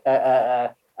gold,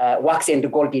 wax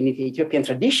and gold in the Ethiopian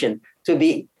tradition to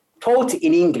be taught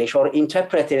in English or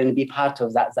interpreted and be part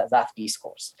of that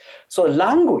discourse. So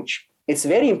language, it's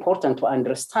very important to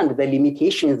understand the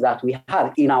limitations that we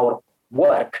have in our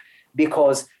work,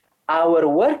 because our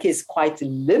work is quite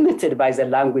limited by the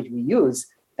language we use,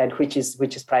 and which is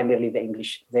primarily the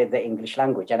English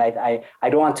language. And I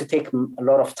don't want to take a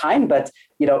lot of time, but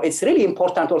it's really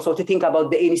important also to think about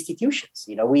the institutions.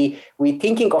 We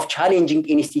thinking of challenging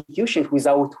institutions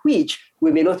without which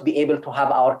we may not be able to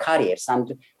have our careers.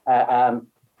 And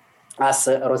as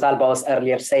Rosalba was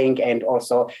earlier saying, and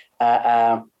also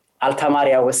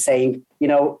Altamaria was saying,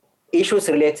 issues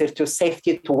related to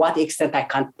safety, to what extent I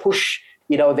can push,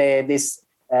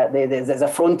 the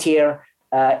frontier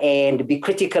and be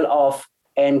critical of,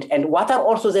 and what are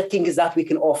also the things that we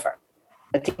can offer,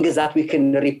 the things that we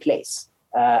can replace.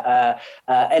 And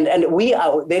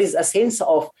there is a sense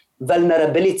of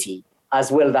vulnerability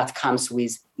as well that comes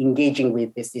with engaging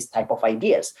with this type of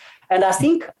ideas. And I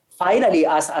think finally,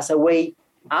 as a way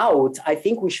out, I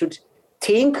think we should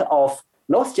think of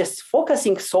not just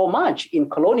focusing so much in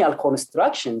colonial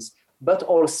constructions, but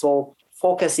also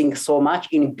focusing so much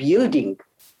in building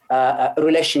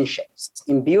relationships,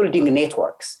 in building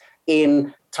networks,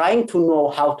 in trying to know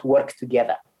how to work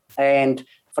together. And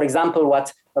for example,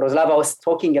 what Roslava was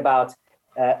talking about,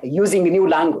 using new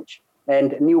language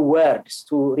and new words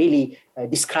to really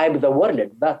describe the world,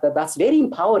 that's very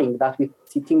empowering, that we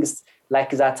see things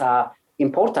like that are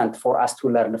important for us to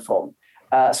learn from.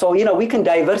 So we can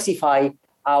diversify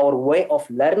our way of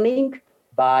learning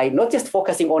by not just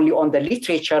focusing only on the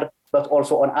literature, but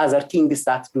also on other things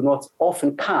that do not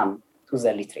often come to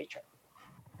the literature.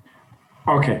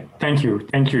 Okay, thank you,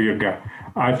 Jurga.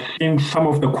 I think some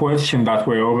of the questions that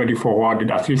were already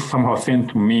forwarded, at least somehow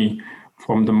sent to me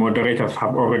from the moderators,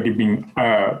 have already been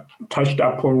touched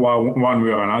upon one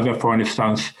way or another. For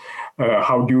instance,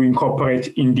 how do you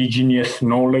incorporate indigenous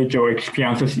knowledge or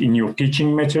experiences in your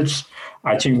teaching methods?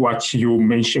 I think what you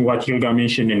mentioned, what Jurga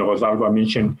mentioned and Rosalba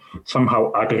mentioned,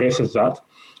 somehow addresses that.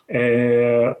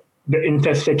 The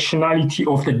intersectionality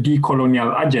of the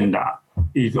decolonial agenda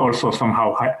is also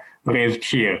somehow raised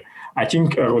here. I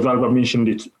think Rosalba mentioned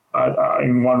it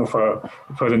in one of her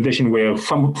presentations, where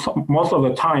most of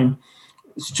the time,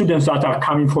 students that are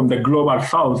coming from the global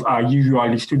south are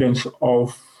usually students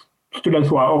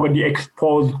who are already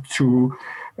exposed to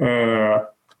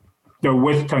the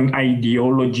Western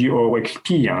ideology or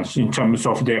experience in terms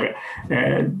of their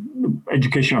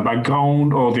educational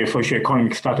background or their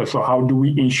socioeconomic status. So how do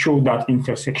we ensure that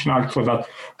intersectional, so that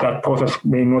that process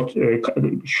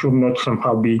should not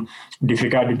somehow be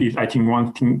disregarded, is, I think,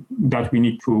 one thing that we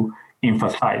need to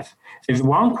emphasize. There's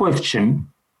one question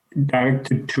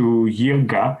directed to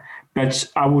Jurga, but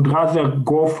I would rather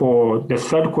go for the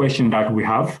third question that we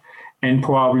have, and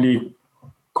probably,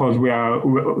 because we have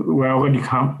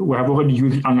already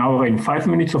used an hour and 5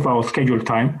 minutes of our scheduled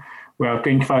time. We have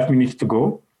 25 minutes to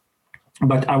go.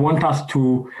 But I want us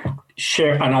to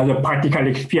share another practical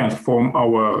experience from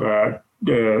our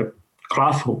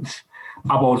classrooms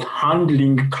about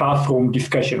handling classroom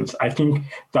discussions. I think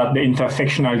that the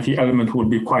intersectionality element would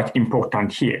be quite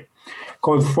important here.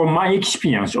 Because from my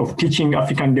experience of teaching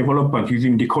African development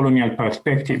using decolonial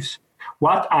perspectives,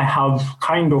 what I have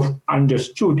kind of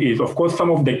understood is, of course, some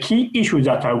of the key issues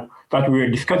that we were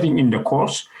discussing in the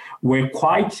course were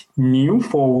quite new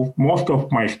for most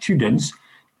of my students.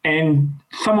 And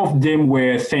some of them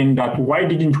were saying that, why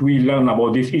didn't we learn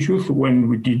about these issues when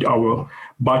we did our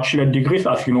bachelor degrees?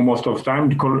 As you know, most of the time,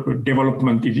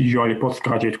 development is usually a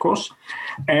postgraduate course.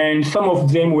 And some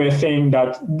of them were saying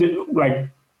that,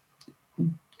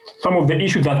 some of the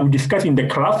issues that we discussed in the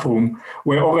classroom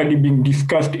were already being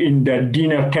discussed in the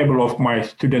dinner table of my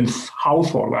students'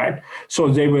 household, right? So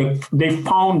they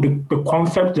found the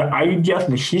concept, the ideas,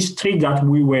 the history that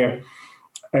we were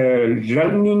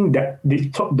learning,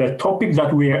 the topics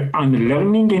that we were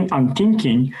unlearning and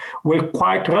unthinking were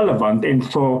quite relevant. And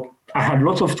so I had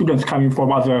lots of students coming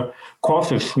from other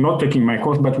courses, not taking my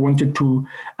course, but wanted to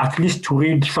at least to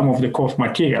read some of the course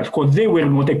materials, because they were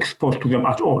not exposed to them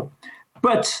at all.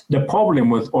 But the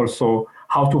problem was also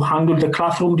how to handle the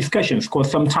classroom discussions, because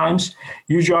sometimes,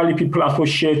 usually people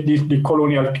associate this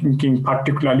decolonial thinking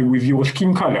particularly with your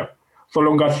skin color. So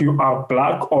long as you are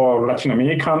Black or Latin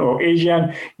American or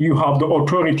Asian, you have the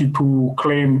authority to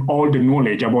claim all the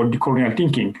knowledge about decolonial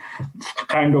thinking,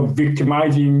 kind of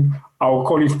victimizing our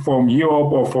colleagues from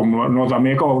Europe or from North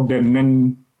America, or the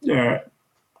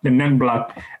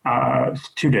non-Black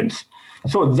students.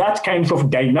 So that kind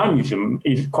of dynamism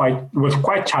was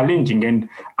quite challenging, and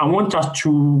I want us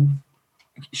to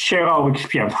share our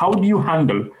experience. How do you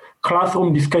handle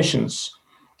classroom discussions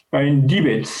and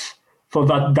debates so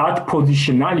that that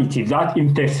positionality, that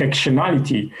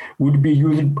intersectionality would be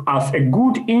used as a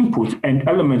good input and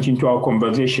element into our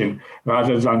conversation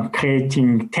rather than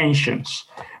creating tensions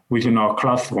within our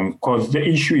classroom, because the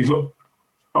issue is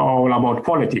all about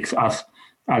politics, as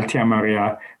Althea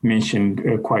Maria mentioned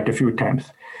quite a few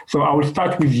times. So I will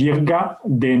start with Jirga,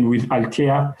 then with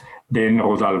Althea, then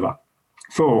Rosalba.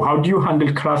 So how do you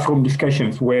handle classroom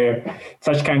discussions where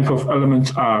such kinds of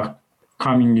elements are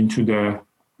coming into the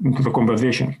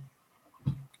conversation?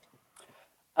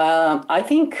 I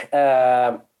think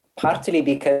partly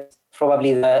because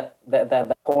probably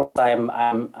the course I'm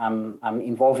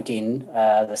involved in,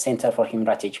 the Center for Human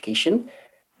Rights Education,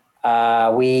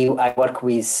 I work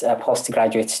with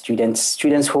postgraduate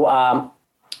students who are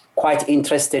quite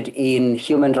interested in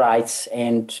human rights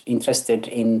and interested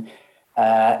in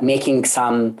making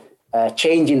some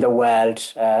change in the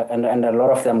world, and a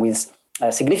lot of them with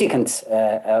significant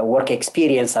work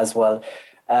experience as well.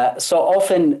 So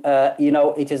often,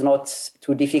 it is not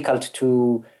too difficult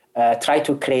to try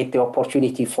to create the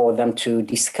opportunity for them to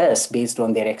discuss based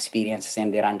on their experiences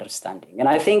and their understanding. And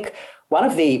I think one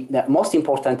of the most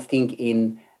important thing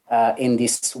in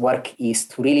this work is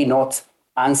to really not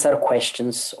answer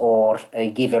questions or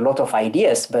give a lot of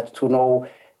ideas, but to know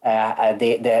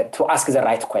to ask the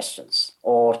right questions,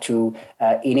 or to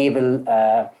enable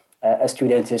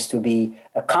students to be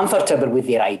comfortable with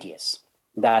their ideas,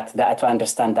 that to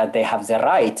understand that they have the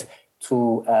right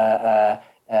to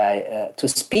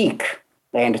speak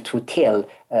and to tell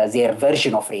their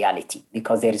version of reality,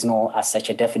 because there is no as such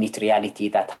a definite reality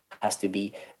that has to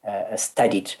be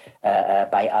studied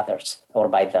by others or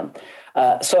by them.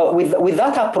 So with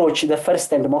that approach, the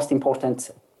first and the most important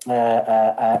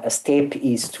step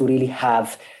is to really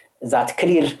have that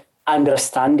clear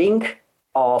understanding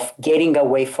of getting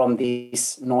away from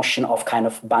this notion of kind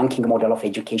of banking model of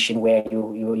education where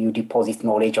you deposit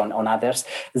knowledge on others.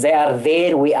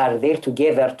 We are there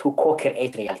together to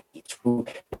co-create reality, to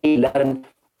learn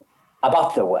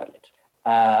about the world.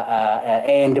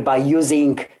 And by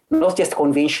using not just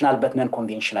conventional but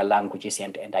non-conventional languages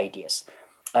and ideas.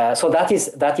 So that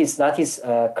is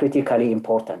critically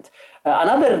important.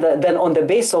 Then on the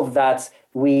base of that,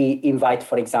 we invite,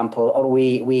 for example, or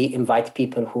we invite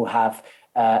people who have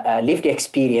lived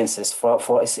experiences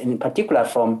for in particular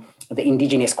from the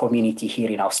indigenous community here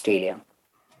in Australia.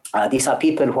 These are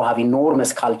people who have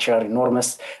enormous culture,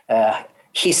 enormous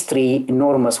history,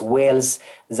 enormous wealth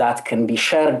that can be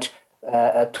shared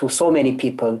to so many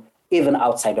people, even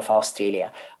outside of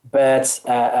Australia. But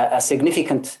a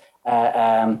significant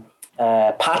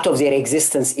part of their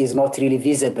existence is not really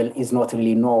visible, is not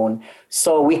really known.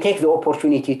 So we take the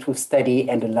opportunity to study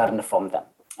and learn from them.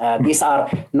 These are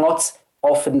not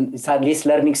often, these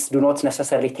learnings do not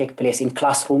necessarily take place in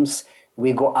classrooms.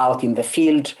 We go out in the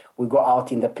field, we go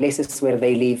out in the places where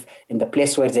they live, in the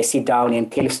place where they sit down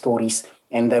and tell stories,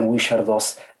 and then we share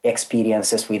those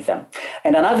experiences with them.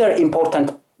 And another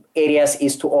important areas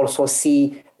is to also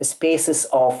see spaces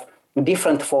of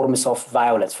different forms of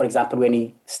violence. For example, when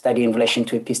you study in relation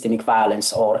to epistemic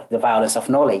violence or the violence of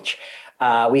knowledge,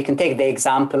 we can take the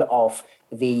example of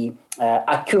the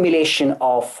accumulation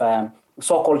of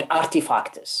so-called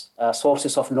artifacts,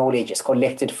 sources of knowledge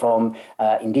collected from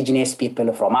indigenous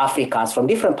people, from Africans, from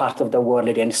different parts of the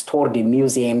world, and stored in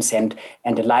museums and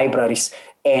libraries,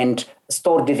 and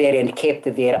stored there and kept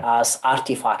there as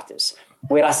artifacts.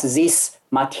 Whereas these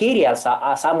materials,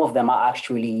 some of them are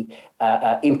actually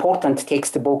important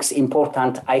textbooks,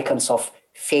 important icons of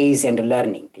faith and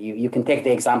learning. You can take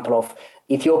the example of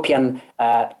Ethiopian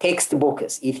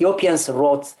textbooks. Ethiopians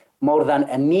wrote more than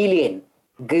 1 million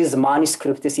Ge'ez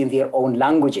manuscripts in their own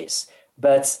languages,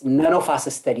 but none of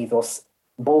us study those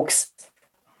books.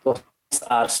 Those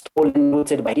are stolen,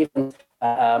 looted by different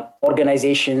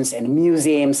organizations and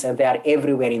museums, and they are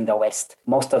everywhere in the West,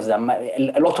 most of them,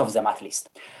 a lot of them at least.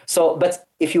 So, but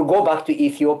if you go back to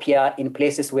Ethiopia, in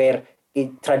places where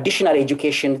traditional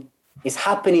education is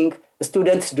happening, the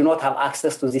students do not have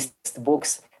access to these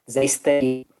books. They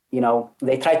study,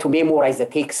 they try to memorize the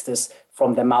texts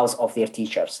from the mouths of their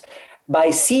teachers.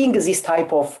 By seeing this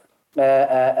type of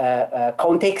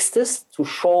contexts to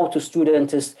show to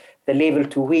students the level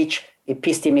to which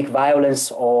epistemic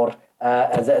violence or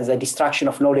the destruction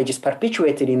of knowledge is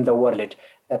perpetuated in the world,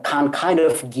 can kind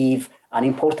of give an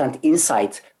important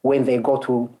insight when they go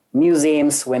to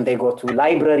museums, when they go to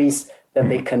libraries, that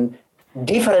they can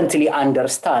differently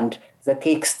understand the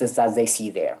texts that they see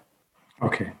there.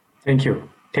 Okay, thank you.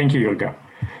 Thank you, Jirga.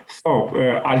 So,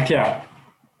 Althea,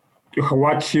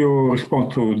 what's your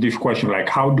response to this question? Like,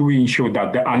 how do we ensure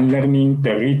that the unlearning,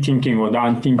 the rethinking, or the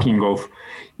unthinking of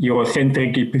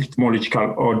Eurocentric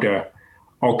epistemological order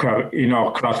occur in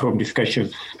our classroom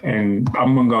discussions and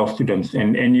among our students?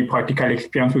 And any practical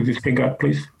experience with this regard,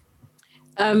 please?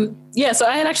 Yeah, so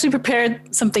I had actually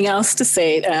prepared something else to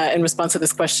say in response to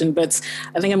this question, but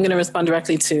I think I'm going to respond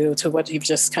directly to what you've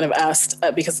just kind of asked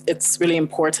because it's really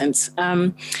important.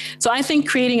 So I think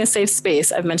creating a safe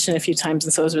space, I've mentioned a few times,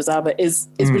 and so has Rozalba, is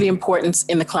really important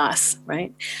in the class,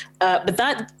 right? But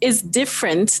that is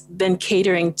different than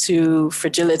catering to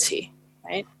fragility,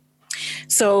 right?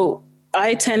 So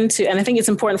I tend to, and I think it's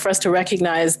important for us to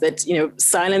recognize that,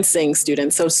 silencing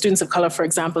students, so students of color, for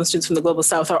example, and students from the Global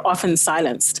South are often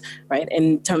silenced, right,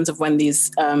 in terms of when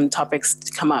these topics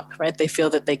come up, right? They feel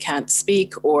that they can't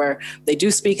speak, or they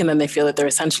do speak and then they feel that they're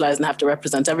essentialized and have to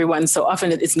represent everyone. So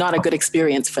often it's not a good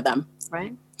experience for them,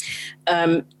 right?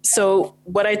 So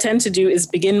what I tend to do is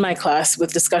begin my class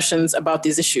with discussions about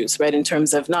these issues, right? In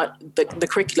terms of not the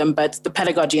curriculum, but the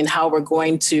pedagogy and how we're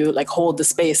going to hold the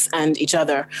space and each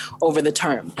other over the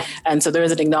term. And so there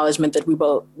is an acknowledgement that we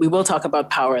will talk about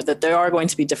power, that there are going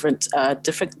to be different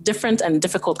and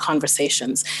difficult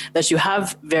conversations, that you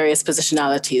have various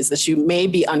positionalities, that you may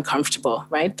be uncomfortable,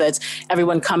 right? That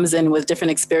everyone comes in with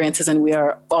different experiences and we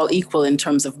are all equal in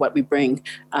terms of what we bring.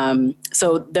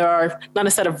 So there are not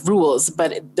a set of rules,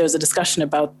 but there's a discussion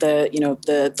about the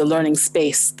learning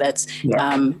space that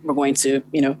we're going to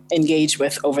engage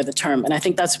with over the term, and I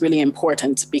think that's really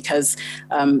important because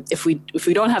if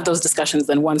we don't have those discussions,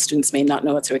 then one, students may not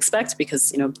know what to expect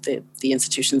because the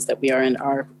institutions that we are in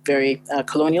are very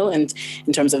colonial and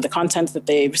in terms of the content that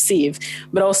they receive,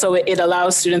 but also it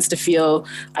allows students to feel,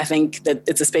 I think, that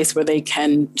it's a space where they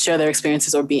can share their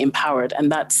experiences or be empowered,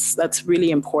 and that's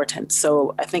really important.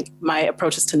 So I think my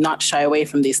approach is to not shy away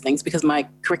from these things because my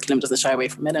curriculum doesn't shy away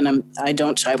from it, and I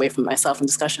don't shy away from myself in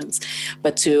discussions,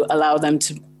 but to allow them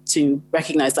to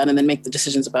recognize that and then make the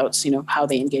decisions about how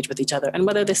they engage with each other and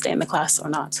whether they stay in the class or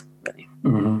not. Really.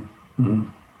 Mm-hmm.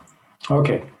 Mm-hmm.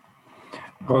 Okay,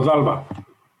 Rozalba.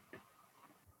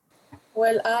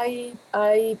 Well,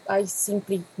 I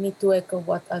simply need to echo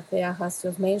what Althea has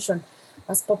just mentioned.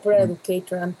 As popular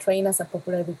educator, I'm trained as a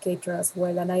popular educator as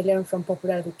well, and I learned from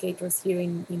popular educators here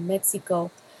in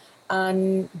Mexico.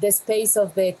 And the space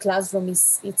of the classroom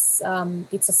it's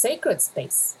a sacred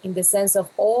space in the sense of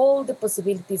all the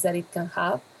possibilities that it can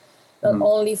have, not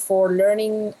only for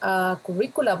learning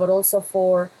curricula, but also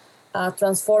for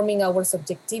transforming our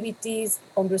subjectivities,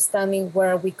 understanding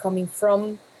where we're coming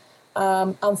from.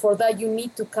 And for that, you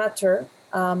need to cater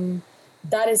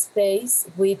that space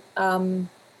with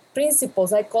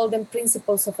principles. I call them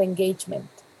principles of engagement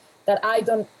that I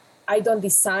don't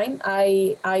design.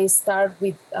 I start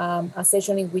with a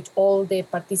session in which all the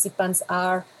participants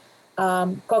are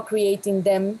co-creating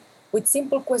them with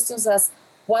simple questions as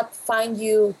what find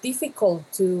you difficult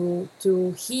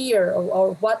to hear,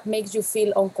 or what makes you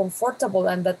feel uncomfortable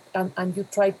and you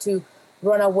try to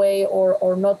run away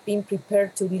or not being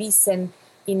prepared to listen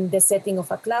in the setting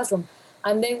of a classroom.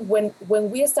 And then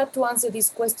when we start to answer these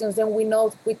questions, then we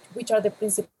know which are the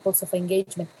principles of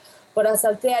engagement. But as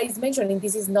Althea is mentioning,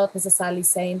 this is not necessarily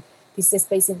saying this is a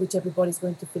space in which everybody is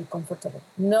going to feel comfortable.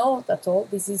 No, at all.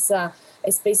 This is a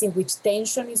space in which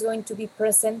tension is going to be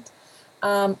present.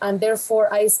 And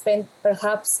therefore, I spent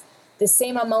perhaps the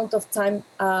same amount of time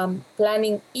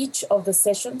planning each of the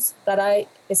sessions that I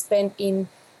spent in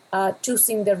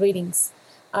choosing the readings.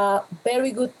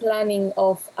 Very good planning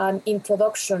of an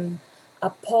introduction, a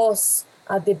pause,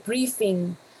 a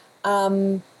debriefing,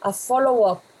 a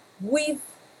follow-up with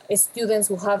students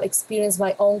who have experienced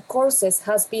my own courses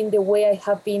has been the way I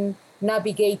have been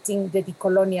navigating the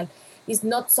decolonial. It's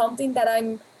not something that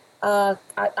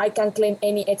I can claim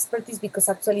any expertise, because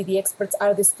actually the experts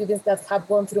are the students that have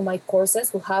gone through my courses,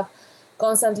 who have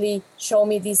constantly shown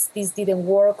me this didn't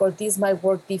work, or this might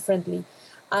work differently.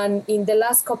 And in the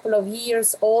last couple of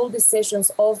years, all the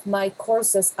sessions of my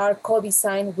courses are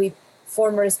co-designed with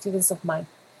former students of mine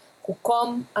who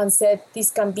come and said,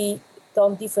 this can be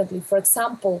done differently. For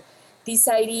example, this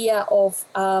idea of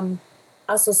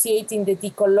associating the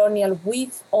decolonial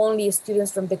with only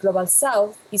students from the Global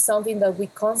South is something that we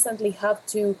constantly have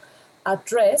to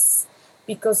address,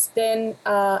 because then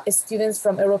students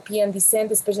from European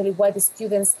descent, especially white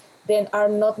students, then are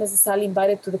not necessarily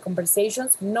invited to the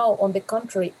conversations. No, on the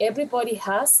contrary, everybody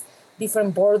has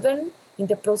different burden in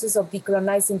the process of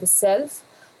decolonizing the self,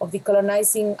 of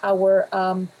decolonizing our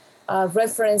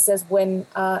references when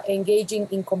engaging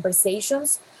in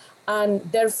conversations.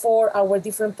 And therefore, our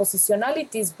different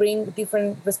positionalities bring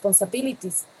different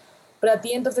responsibilities. But at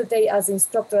the end of the day, as the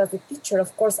instructor, as the teacher,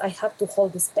 of course, I have to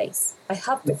hold the space. I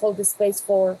have to hold the space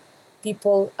for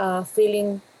people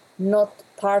feeling not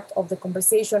part of the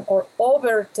conversation or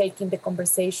overtaking the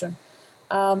conversation.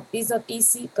 It's not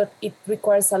easy, but it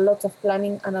requires a lot of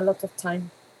planning and a lot of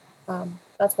time.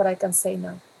 That's what I can say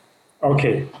now.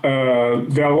 Okay,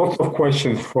 there are lots of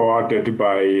questions forwarded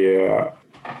by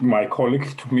my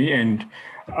colleagues to me, and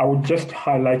I would just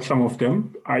highlight some of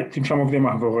them. I think some of them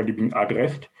have already been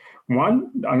addressed.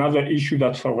 Another issue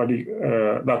that's already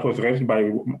that was raised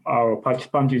by our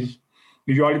participants is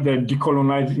usually the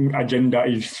decolonizing agenda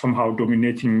is somehow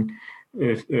dominating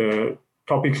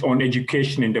topics on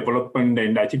education and development,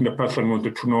 and I think the person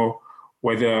wanted to know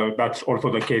whether that's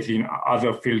also the case in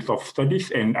other fields of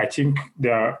studies, and I think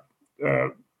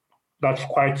that's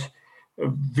quite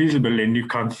visible, and you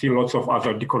can see lots of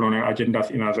other decolonial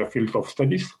agendas in other fields of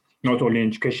studies, not only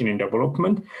education and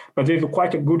development. But there's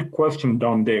quite a good question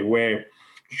down there where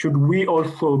should we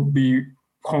also be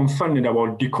concerned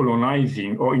about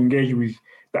decolonizing or engage with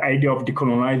the idea of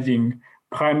decolonizing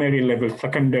primary level,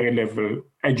 secondary level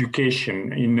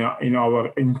education in our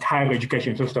entire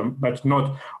education system, but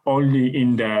not only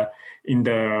in the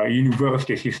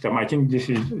university system. I think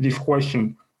this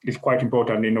question is quite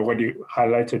important and already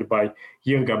highlighted by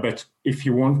Jirga, but if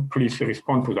you want, please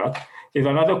respond to that. There's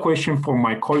another question from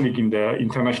my colleague in the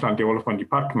International Development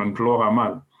Department, Laura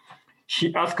Mal.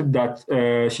 She asked that,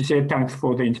 she said, thanks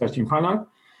for the interesting panel.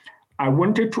 I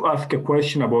wanted to ask a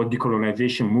question about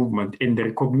decolonization movement and the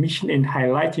recognition and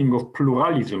highlighting of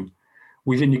pluralism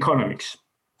within economics.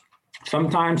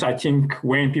 Sometimes I think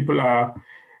when people are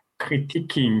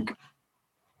critiquing,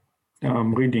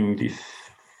 I'm reading this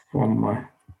from my,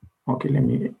 okay, let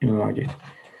me enlarge it.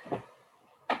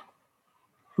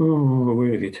 Oh,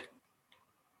 where is it?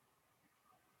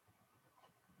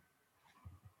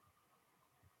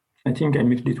 I think I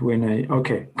missed it when I,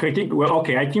 okay. I think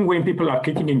when people are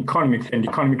critiquing economics and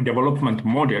economic development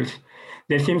models,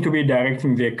 they seem to be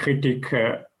directing their critique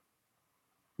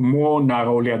more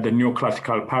narrowly at the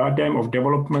neoclassical paradigm of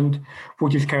development,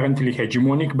 which is currently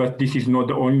hegemonic, but this is not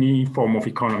the only form of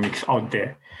economics out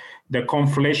there. The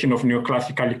conflation of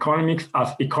neoclassical economics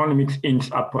as economics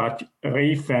ends up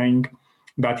reifying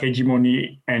that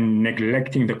hegemony and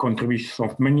neglecting the contributions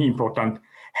of many important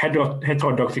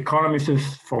heterodox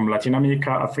economists from Latin America,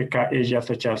 Africa, Asia,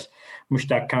 such as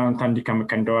Mushtaq Khan, Thandika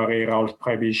Mkandawari, Raoul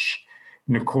Prebisch,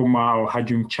 Nkrumah, or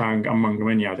Hajung Chang, among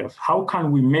many others. How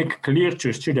can we make clear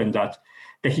to students that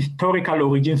the historical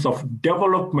origins of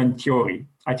development theory,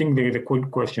 I think there is a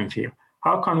good question here.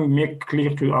 How can we make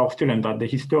clear to our students that the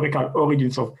historical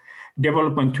origins of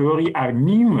development theory are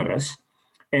numerous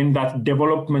and that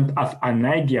development as an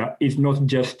idea is not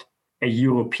just a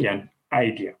European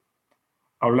idea?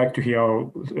 I would like to hear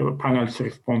our panel's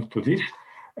response to this.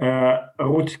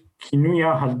 Ruth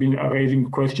Kinuya has been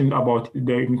raising questions about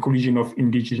the inclusion of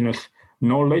indigenous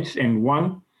knowledge, and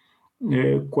one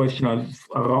question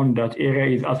around that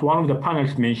area is, as one of the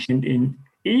panels mentioned,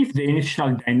 if the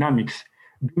initial dynamics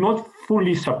do not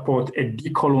fully support a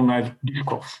decolonized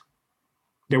discourse.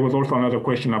 There was also another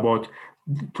question about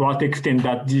to what extent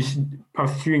that this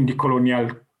pursuing the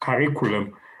colonial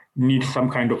curriculum needs some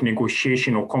kind of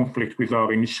negotiation or conflict with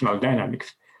our initial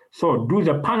dynamics. So do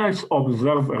the panels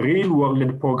observe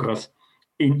real-world progress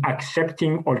in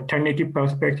accepting alternative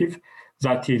perspectives?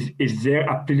 That is there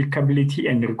applicability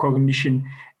and recognition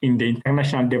in the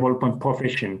international development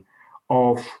profession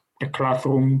of the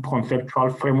classroom conceptual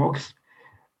frameworks?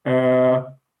 I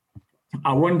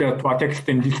wonder to what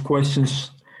extent these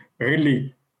questions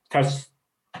really touch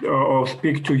or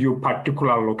speak to your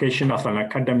particular location as an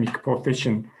academic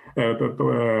profession,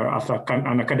 as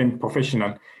an academic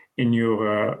professional in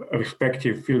your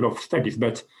respective field of studies.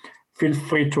 But feel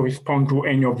free to respond to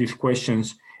any of these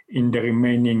questions in the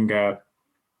remaining.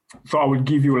 So I will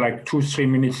give you like 2-3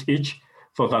 minutes each,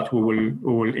 so that we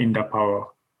will end up our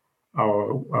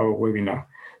webinar.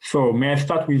 So may I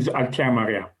start with Althea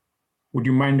Maria? Would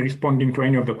you mind responding to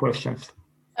any of the questions?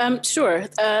 Sure.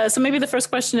 So maybe the first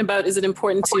question about, is it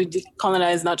important to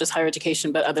decolonize not just higher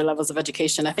education, but other levels of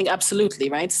education? I think absolutely,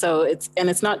 right? So it's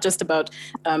not just about,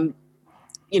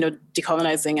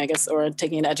 decolonizing, I guess, or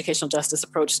taking an educational justice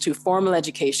approach to formal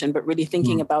education, but really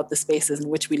thinking about the spaces in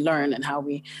which we learn and how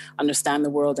we understand the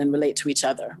world and relate to each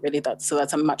other. Really, that's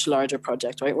a much larger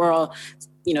project, right? We're all,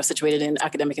 situated in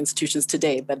academic institutions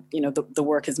today, but the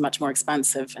work is much more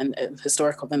expansive and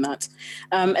historical than that.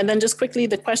 And then just quickly,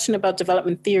 the question about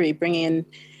development theory, bringing in,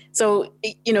 so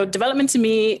development to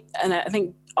me, and I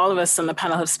think all of us on the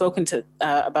panel have spoken to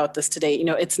about this today.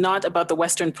 It's not about the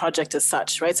Western project as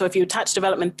such, right? So if you attach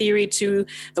development theory to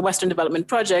the Western Development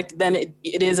Project, then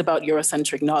it is about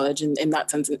Eurocentric knowledge in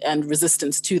that sense and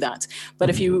resistance to that. But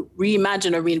if you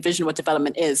reimagine or re-envision what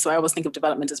development is, so I always think of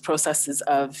development as processes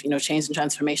of change and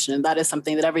transformation, and that is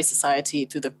something that every society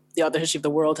through the the history of the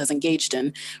world has engaged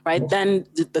in, right? Then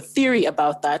the theory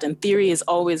about that, and theory is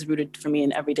always rooted for me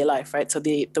in everyday life, right? So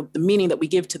the meaning that we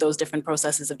give to those different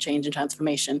processes of change and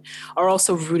transformation are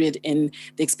also rooted in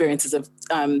the experiences of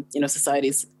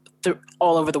societies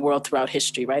all over the world throughout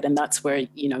history, right? And that's where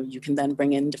you can then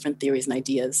bring in different theories and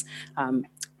ideas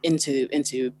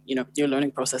into your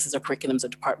learning processes or curriculums or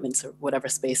departments or whatever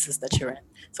spaces that you're in.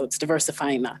 So it's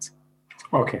diversifying that.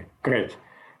 Okay, great.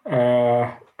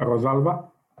 Rosalba?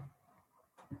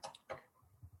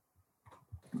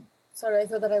 Sorry, I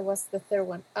thought that I was the third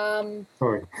one.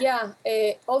 Sorry. Yeah,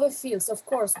 other fields, of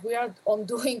course, we are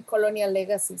undoing colonial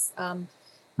legacies.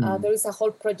 There is a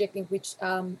whole project in which,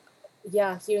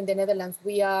 here in the Netherlands,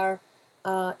 we are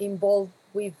involved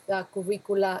with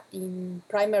curricula in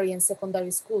primary and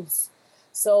secondary schools.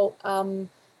 So,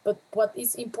 but what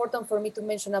is important for me to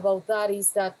mention about that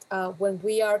is that when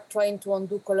we are trying to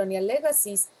undo colonial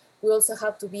legacies, we also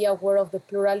have to be aware of the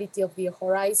plurality of the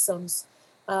horizons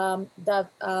that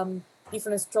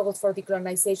different struggles for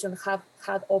decolonization have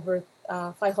had over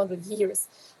 500 years,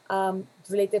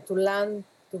 related to land,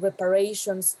 to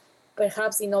reparations,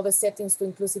 perhaps in other settings to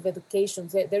inclusive education.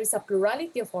 There is a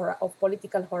plurality of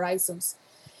political horizons.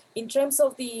 In terms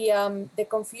of the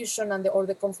confusion and or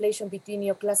the conflation between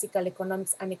neoclassical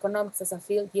economics and economics as a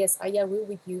field, yes, I agree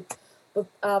with you. But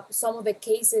some of the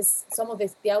cases, some of the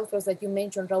authors that you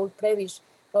mentioned, Raúl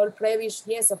Prebisch,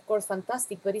 yes, of course,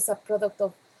 fantastic, but it's a product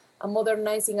of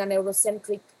modernizing an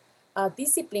Eurocentric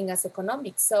discipline as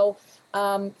economics. So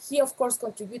he, of course,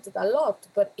 contributed a lot,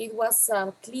 but it was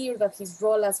clear that his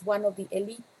role as one of the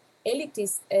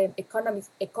elitist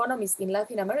economists in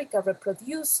Latin America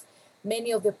reproduced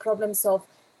many of the problems of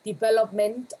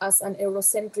development as an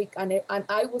Eurocentric and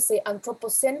I would say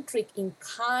anthropocentric in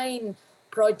kind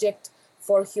project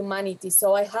for humanity.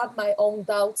 So I have my own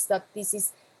doubts that this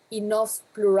is enough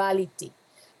plurality.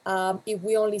 If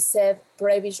we only said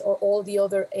Prebisch or all the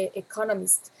other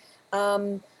economists.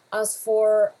 As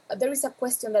for, there is a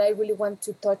question that I really want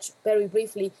to touch very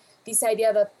briefly, this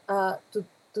idea that to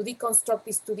deconstruct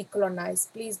is to decolonize.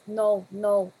 Please, no.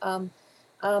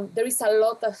 There is a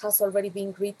lot that has already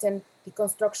been written.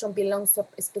 Deconstruction belongs to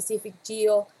a specific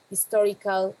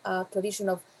geo-historical tradition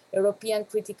of European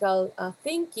critical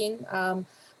thinking.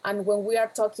 And when we are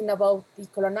talking about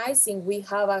decolonizing, we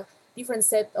have a different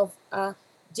set of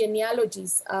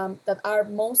genealogies that are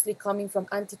mostly coming from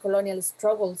anti-colonial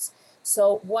struggles.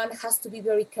 So one has to be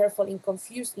very careful in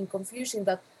confusing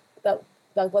that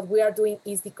what we are doing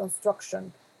is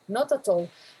deconstruction. Not at all.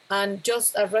 And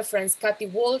just a reference, Kathy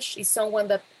Walsh is someone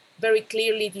that very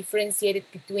clearly differentiated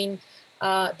between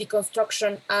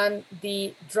deconstruction and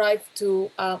the drive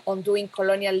to undoing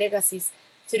colonial legacies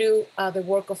through the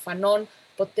work of Fanon,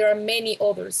 but there are many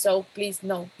others. So please,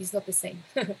 no, it's not the same.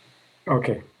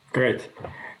 Okay, great.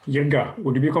 Jirga,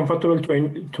 would you be comfortable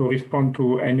to respond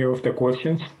to any of the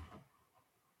questions?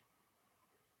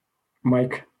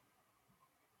 Mike?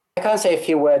 I can say a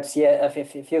few words, a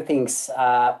few things.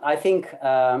 I think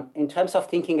in terms of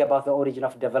thinking about the origin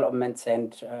of development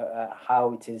and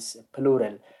how it is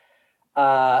plural,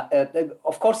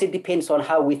 of course, it depends on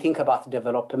how we think about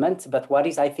development, but what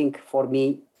is, I think, for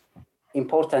me,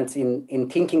 important in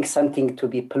thinking something to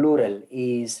be plural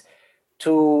is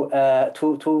to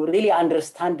really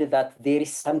understand that there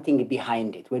is something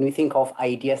behind it. When we think of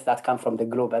ideas that come from the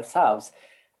global south,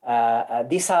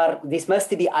 these must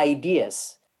be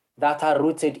ideas that are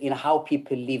rooted in how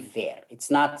people live there. It's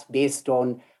not based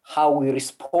on how we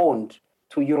respond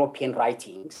to European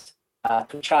writings,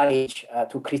 to challenge,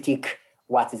 to critique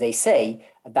what they say.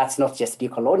 That's not just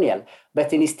decolonial,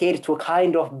 but instead to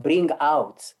kind of bring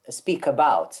out, speak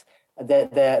about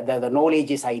the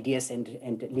knowledges, ideas,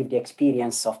 and lived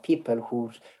experience of people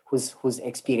whose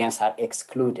experience are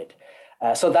excluded.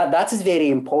 So that is very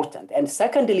important. And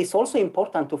secondly, it's also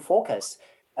important to focus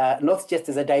not just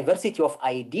the diversity of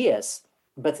ideas,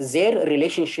 but their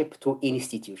relationship to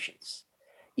institutions.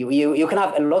 You can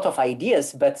have a lot of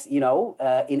ideas, but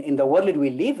in the world we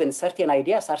live in, certain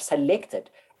ideas are selected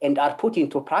and are put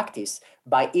into practice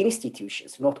by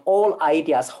institutions. Not all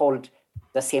ideas hold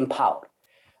the same power.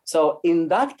 So in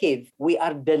that case, we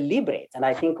are deliberate, and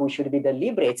I think we should be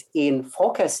deliberate in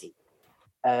focusing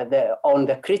on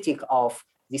the critique of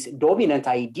these dominant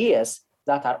ideas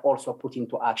that are also put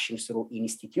into action through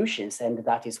institutions. And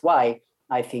that is why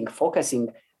I think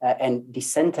focusing and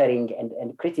decentering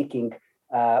and critiquing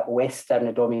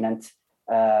Western dominant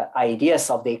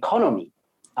ideas of the economy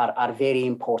are very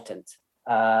important.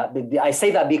 I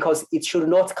say that because it should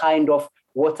not kind of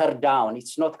water down.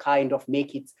 It's not kind of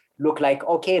make it look like,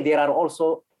 okay, there are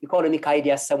also economic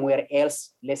ideas somewhere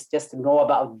else. Let's just know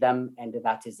about them, and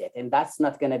that is it. And that's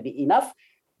not going to be enough,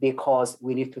 because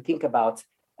we need to think about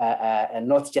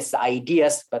not just the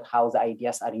ideas, but how the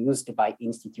ideas are used by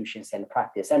institutions and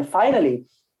practice. And finally,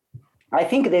 I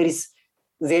think there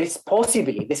is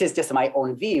possibly, this is just my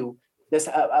own view, there's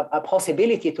a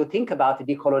possibility to think about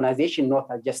decolonization not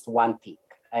as just one thing.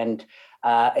 And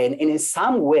in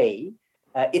some way,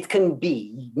 it can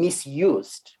be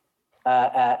misused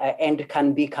and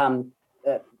can become,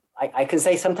 I can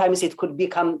say sometimes it could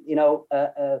become,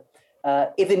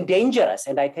 even dangerous.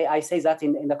 And I say that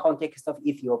in the context of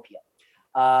Ethiopia.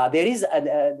 There is,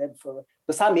 to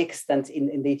some extent,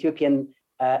 in the Ethiopian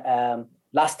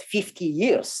last 50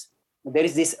 years, there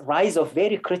is this rise of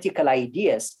very critical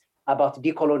ideas about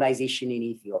decolonization in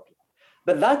Ethiopia.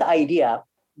 But that idea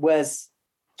was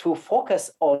to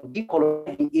focus on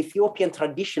decolonizing Ethiopian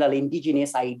traditional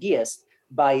indigenous ideas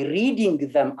by reading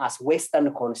them as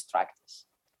Western constructs.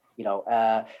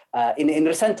 In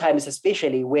recent times,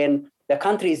 especially when the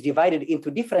country is divided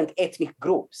into different ethnic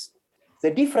groups,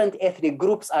 the different ethnic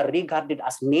groups are regarded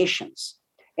as nations.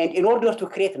 And in order to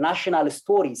create national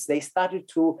stories, they started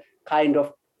to kind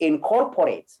of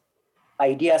incorporate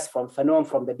ideas from Fanon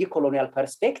from the decolonial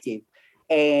perspective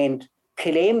and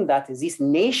claim that these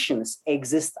nations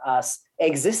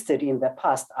existed in the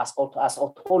past as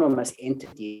autonomous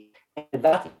entities. And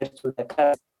that led to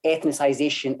the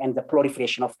ethnicization and the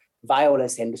proliferation of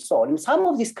violence and so on. And some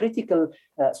of these critical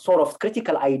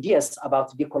ideas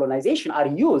about decolonization are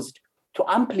used to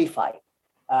amplify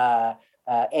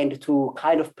and to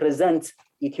kind of present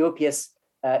Ethiopia's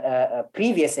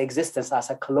previous existence as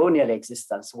a colonial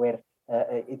existence, where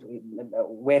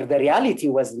the reality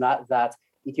was not that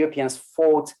Ethiopians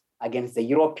fought against the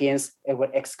Europeans and were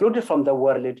excluded from the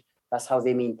world. That's how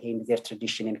they maintained their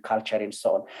tradition and culture and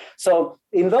so on. So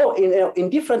in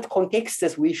different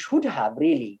contexts, we should have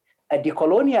really a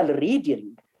decolonial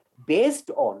reading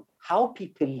based on how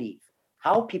people live,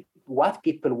 what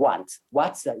people want,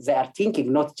 what they are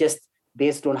thinking, not just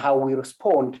based on how we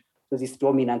respond to these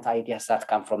dominant ideas that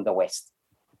come from the West.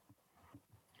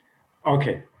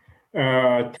 Okay,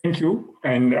 thank you.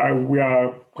 And we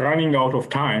are running out of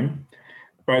time,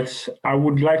 but I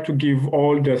would like to give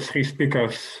all the three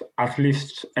speakers at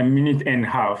least a minute and a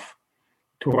half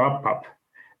to wrap up.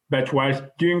 But while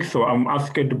doing so, I'm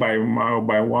asked by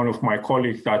one of my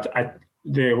colleagues that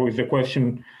there was a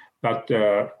question that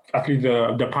at least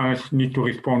the panelists need to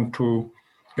respond to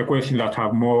the questions that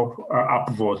have more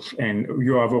upvotes, and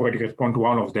you have already responded to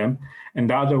one of them. And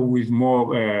the other with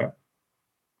more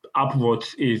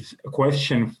upvotes is a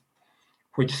question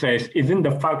which says, isn't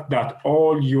the fact that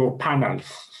all your panels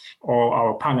or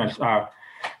our panels are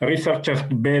researchers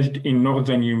based in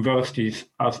northern universities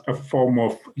as a form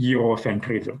of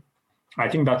Eurocentrism? I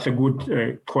think that's a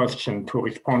good question to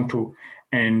respond to.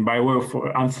 And by way of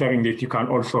answering it, you can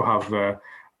also have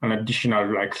an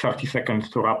additional 30 seconds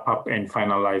to wrap up and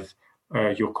finalize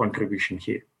your contribution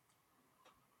here.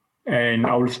 And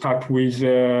I will start with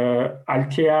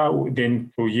Althea,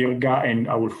 then to Jirga, and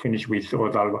I will finish with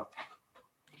Rosalba.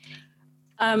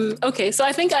 Okay, so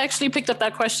I think I actually picked up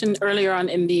that question earlier on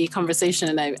in the conversation,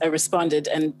 and I responded,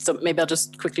 and so maybe I'll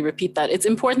just quickly repeat that. It's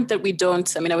important that we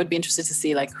don't, I would be interested to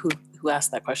see who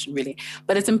asked that question really,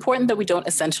 but it's important that we don't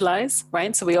essentialize,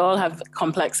 right? So we all have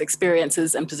complex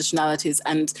experiences and positionalities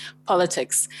and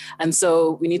politics. And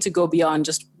so we need to go beyond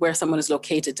just where someone is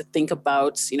located to think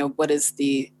about, what is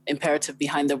the imperative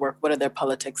behind their work, what are their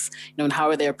politics, and how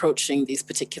are they approaching these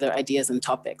particular ideas and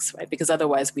topics, right? Because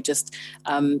otherwise we just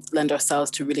lend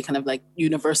ourselves to really kind of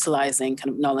universalizing kind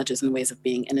of knowledges and ways of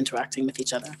being and interacting with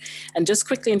each other. And just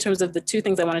quickly in terms of the two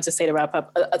things I wanted to say to wrap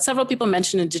up, several people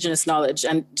mentioned Indigenous knowledge,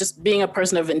 and just being a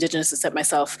person of Indigenous descent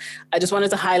myself, I just wanted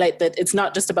to highlight that it's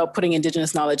not just about putting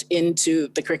Indigenous knowledge into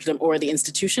the curriculum or the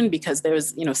institution, because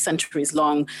there's centuries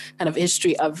long kind of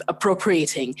history of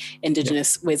appropriating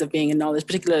Indigenous ways of being and knowledge,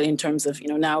 particularly in terms of,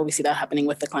 now we see that happening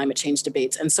with the climate change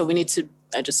debates. And so we need to,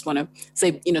 I just want to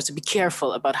say, to be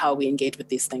careful about how we engage with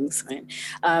these things, right?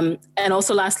 And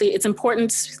also lastly, it's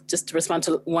important, just to respond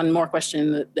to one more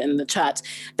question in the chat,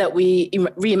 that we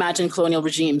reimagine colonial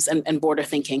regimes and border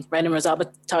thinking, right? And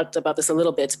Rosalba talked about this a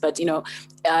little bit, but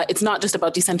it's not just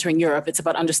about decentering Europe, it's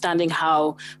about understanding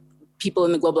how people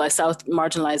in the globalized South,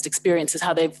 marginalized experiences,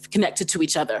 how they've connected to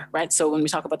each other, right? So when we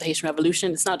talk about the Haitian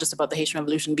Revolution, it's not just about the Haitian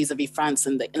Revolution vis-a-vis France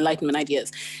and the Enlightenment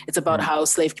ideas. It's about how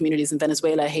slave communities in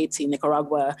Venezuela, Haiti,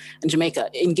 Nicaragua, and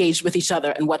Jamaica engaged with each other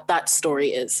and what that story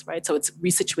is, right? So it's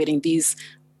resituating these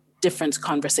different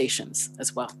conversations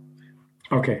as well.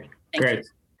 Okay, great.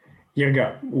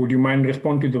 Jirga, would you mind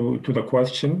responding to the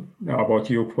question about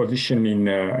your position in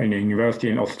a university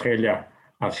in Australia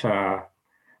as a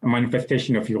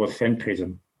manifestation of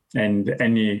Eurocentrism, and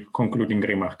any concluding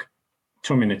remark?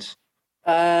 2 minutes.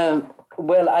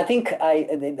 Well, I think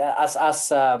as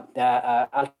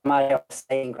Almaria was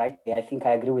saying, right, I think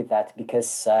I agree with that,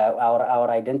 because our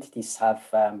identities have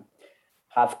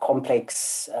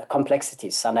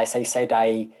complexities, and as I said,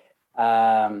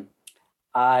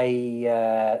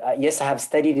 yes, I have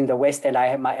studied in the West, and I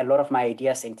have a lot of my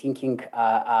ideas and thinking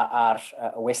are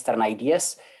Western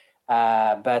ideas.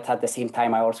 But at the same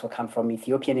time, I also come from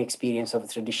Ethiopian experience of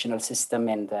the traditional system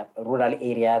and the rural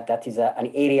area. That is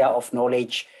an area of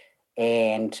knowledge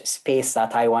and space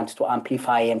that I want to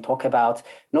amplify and talk about,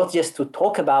 not just to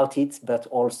talk about it, but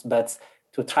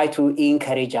to try to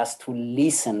encourage us to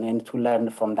listen and to learn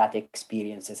from that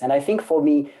experiences. And I think for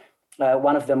me,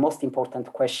 one of the most important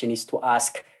questions is to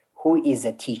ask, who is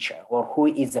a teacher, or who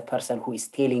is the person who is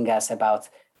telling us about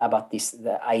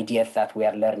the ideas that we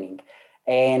are learning?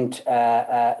 And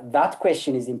that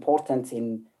question is important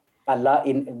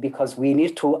because we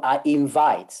need to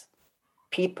invite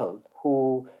people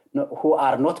who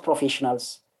are not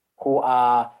professionals, who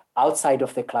are outside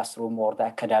of the classroom or the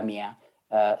academia,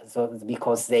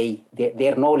 because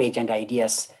their knowledge and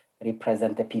ideas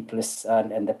represent the people's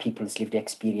and the people's lived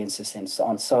experiences and so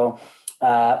on. So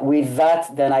with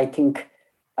that, then I think,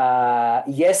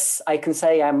 yes, I can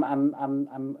say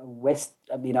I'm West.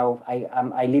 You know,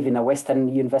 I live in a Western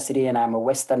university, and I'm a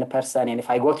Western person. And if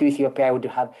I go to Ethiopia, I would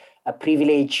have a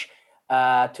privilege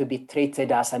to be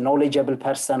treated as a knowledgeable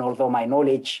person, although my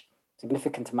knowledge,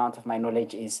 significant amount of my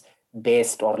knowledge, is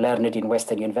based or learned in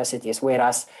Western universities,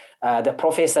 whereas the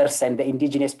professors and the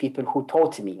indigenous people who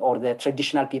taught me, or the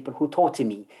traditional people who taught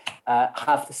me,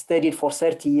 have studied for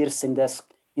 30 years in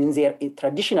their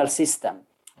traditional system,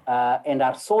 and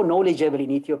are so knowledgeable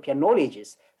in Ethiopian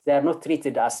knowledges. They are not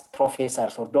treated as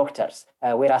professors or doctors,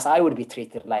 whereas I would be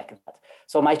treated like that.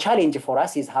 So my challenge for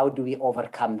us is, how do we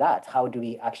overcome that? How do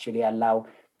we actually allow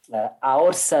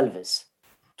ourselves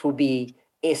to be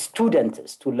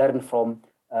students, to learn from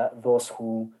those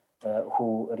who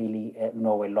really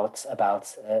know a lot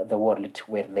about the world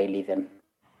where they live in?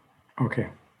 Okay,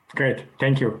 great.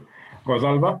 Thank you.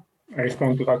 Rosalba, I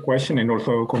respond to that question, and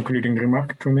also concluding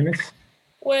remark, 2 minutes.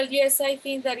 Well, yes, I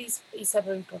think that is a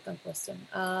very important question,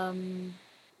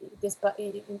 despite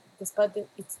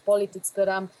its politics.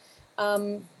 But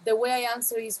the way I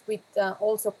answer is with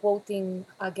also quoting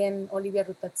again Olivia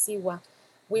Rutatsiwa.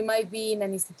 We might be in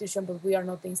an institution, but we are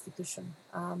not the institution.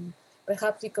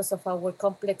 Perhaps because of our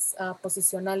complex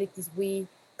positionalities, we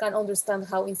can understand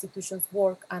how institutions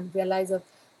work and realize that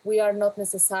we are not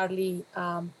necessarily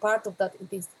part of that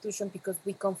institution, because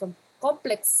we come from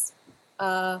complex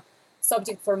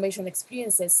subject formation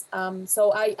experiences.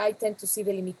 So I tend to see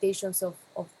the limitations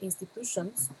of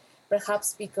institutions,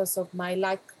 perhaps because of my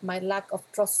lack of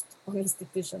trust on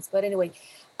institutions. But anyway,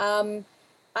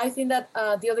 I think that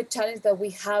the other challenge that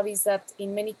we have is that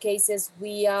in many cases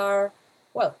we are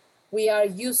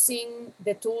using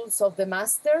the tools of the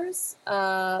masters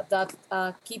that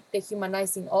keep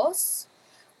dehumanizing us.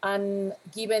 And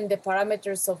given the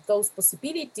parameters of those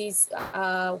possibilities,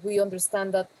 we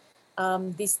understand that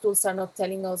these tools are not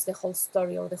telling us the whole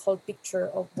story or the whole picture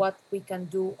of what we can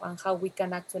do and how we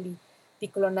can actually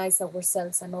decolonize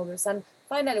ourselves and others. And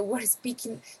finally, we're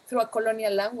speaking through a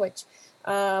colonial language.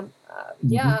 Yeah,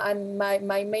 and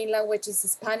my main language is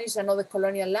Spanish, another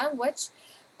colonial language.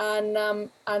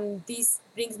 And this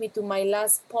brings me to my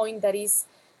last point, that is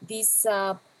this,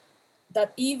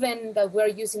 that even that we're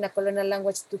using a colonial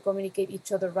language to communicate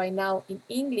each other right now in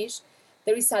English,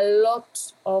 there is a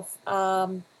lot of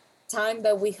time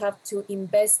that we have to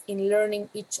invest in learning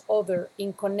each other,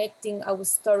 in connecting our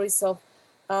stories of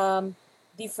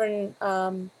different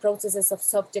processes of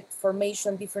subject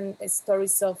formation, different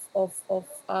stories of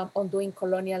undoing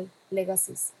colonial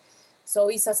legacies. So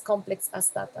it's as complex as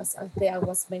that, as Thea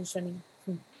was mentioning.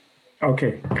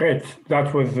 Okay, great.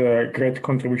 That was a great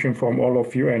contribution from all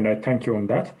of you, and I thank you on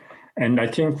that. And I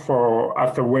think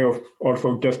as a way of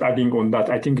also just adding on that,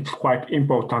 I think it's quite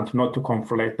important not to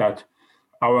conflate that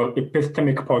our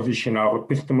epistemic position, our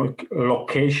epistemic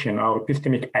location, our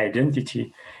epistemic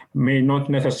identity may not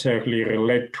necessarily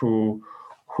relate to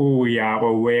who we are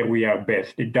or where we are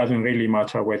based. It doesn't really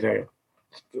matter whether,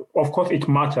 of course it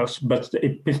matters, but the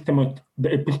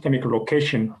epistemic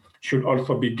location should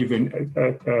also be given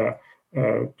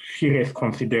serious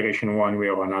consideration one way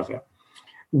or another.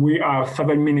 We are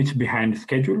 7 minutes behind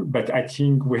schedule, but I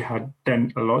think we had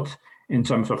done a lot. in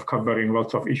terms of covering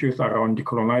lots of issues around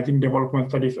decolonizing development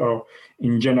studies, or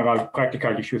in general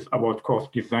practical issues about course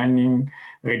designing,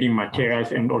 reading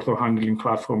materials, and also handling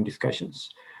classroom discussions.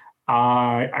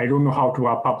 I don't know how to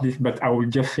wrap up this, but I will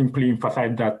just simply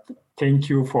emphasize that thank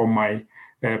you for my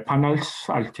panels,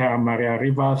 Altea Maria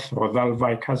Rivas,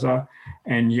 Rosalva Icaza,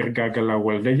 and Jirga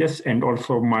Gala-Waldejes, and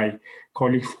also my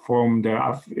colleagues from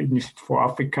the Institute for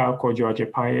Africa, Kojo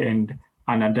Ajepai and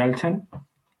Anna Dalton.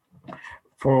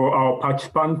 For our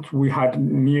participants, we had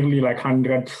nearly like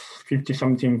 150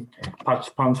 something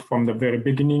participants from the very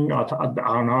beginning. At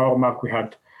our mark, we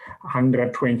had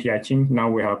 120, I think. Now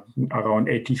we have around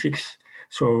 86.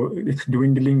 So it's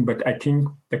dwindling, but I think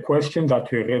the questions that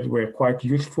we raised were quite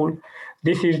useful.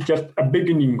 This is just a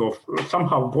beginning of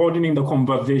somehow broadening the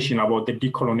conversation about the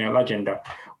decolonial agenda.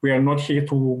 We are not here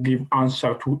to give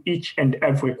answer to each and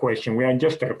every question. We are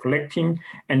just reflecting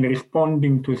and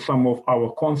responding to some of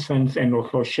our concerns and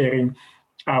also sharing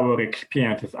our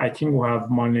experiences. I think we have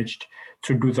managed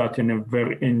to do that in a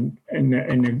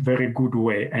very good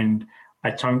way, and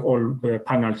I thank all the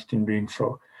panelists in doing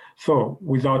so. So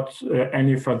without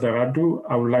any further ado,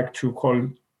 I would like to call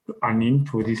an end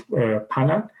to this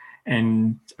panel,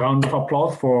 and round of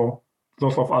applause for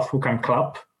those of us who can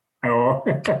clap, or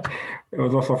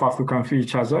those of us who can see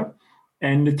each other.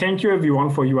 And thank you everyone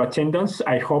for your attendance.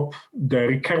 I hope the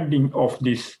recording of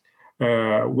this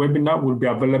webinar will be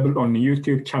available on the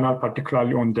YouTube channel,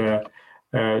 particularly on the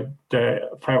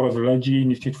Virology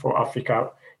Institute for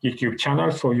Africa YouTube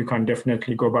channel. So you can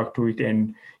definitely go back to it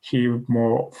and hear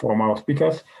more from our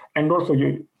speakers. And also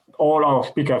all our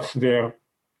speakers, their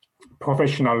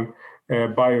professional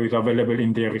bio is available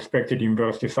in their respected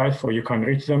university sites, so you can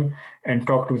reach them and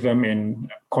talk to them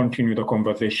and continue the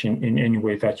conversation in any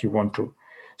way that you want to.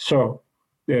 So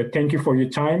thank you for your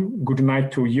time. Good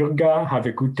night to Jirga. Have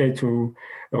a good day to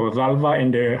Rosalva,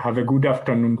 and have a good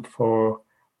afternoon for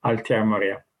Altea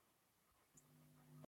Maria.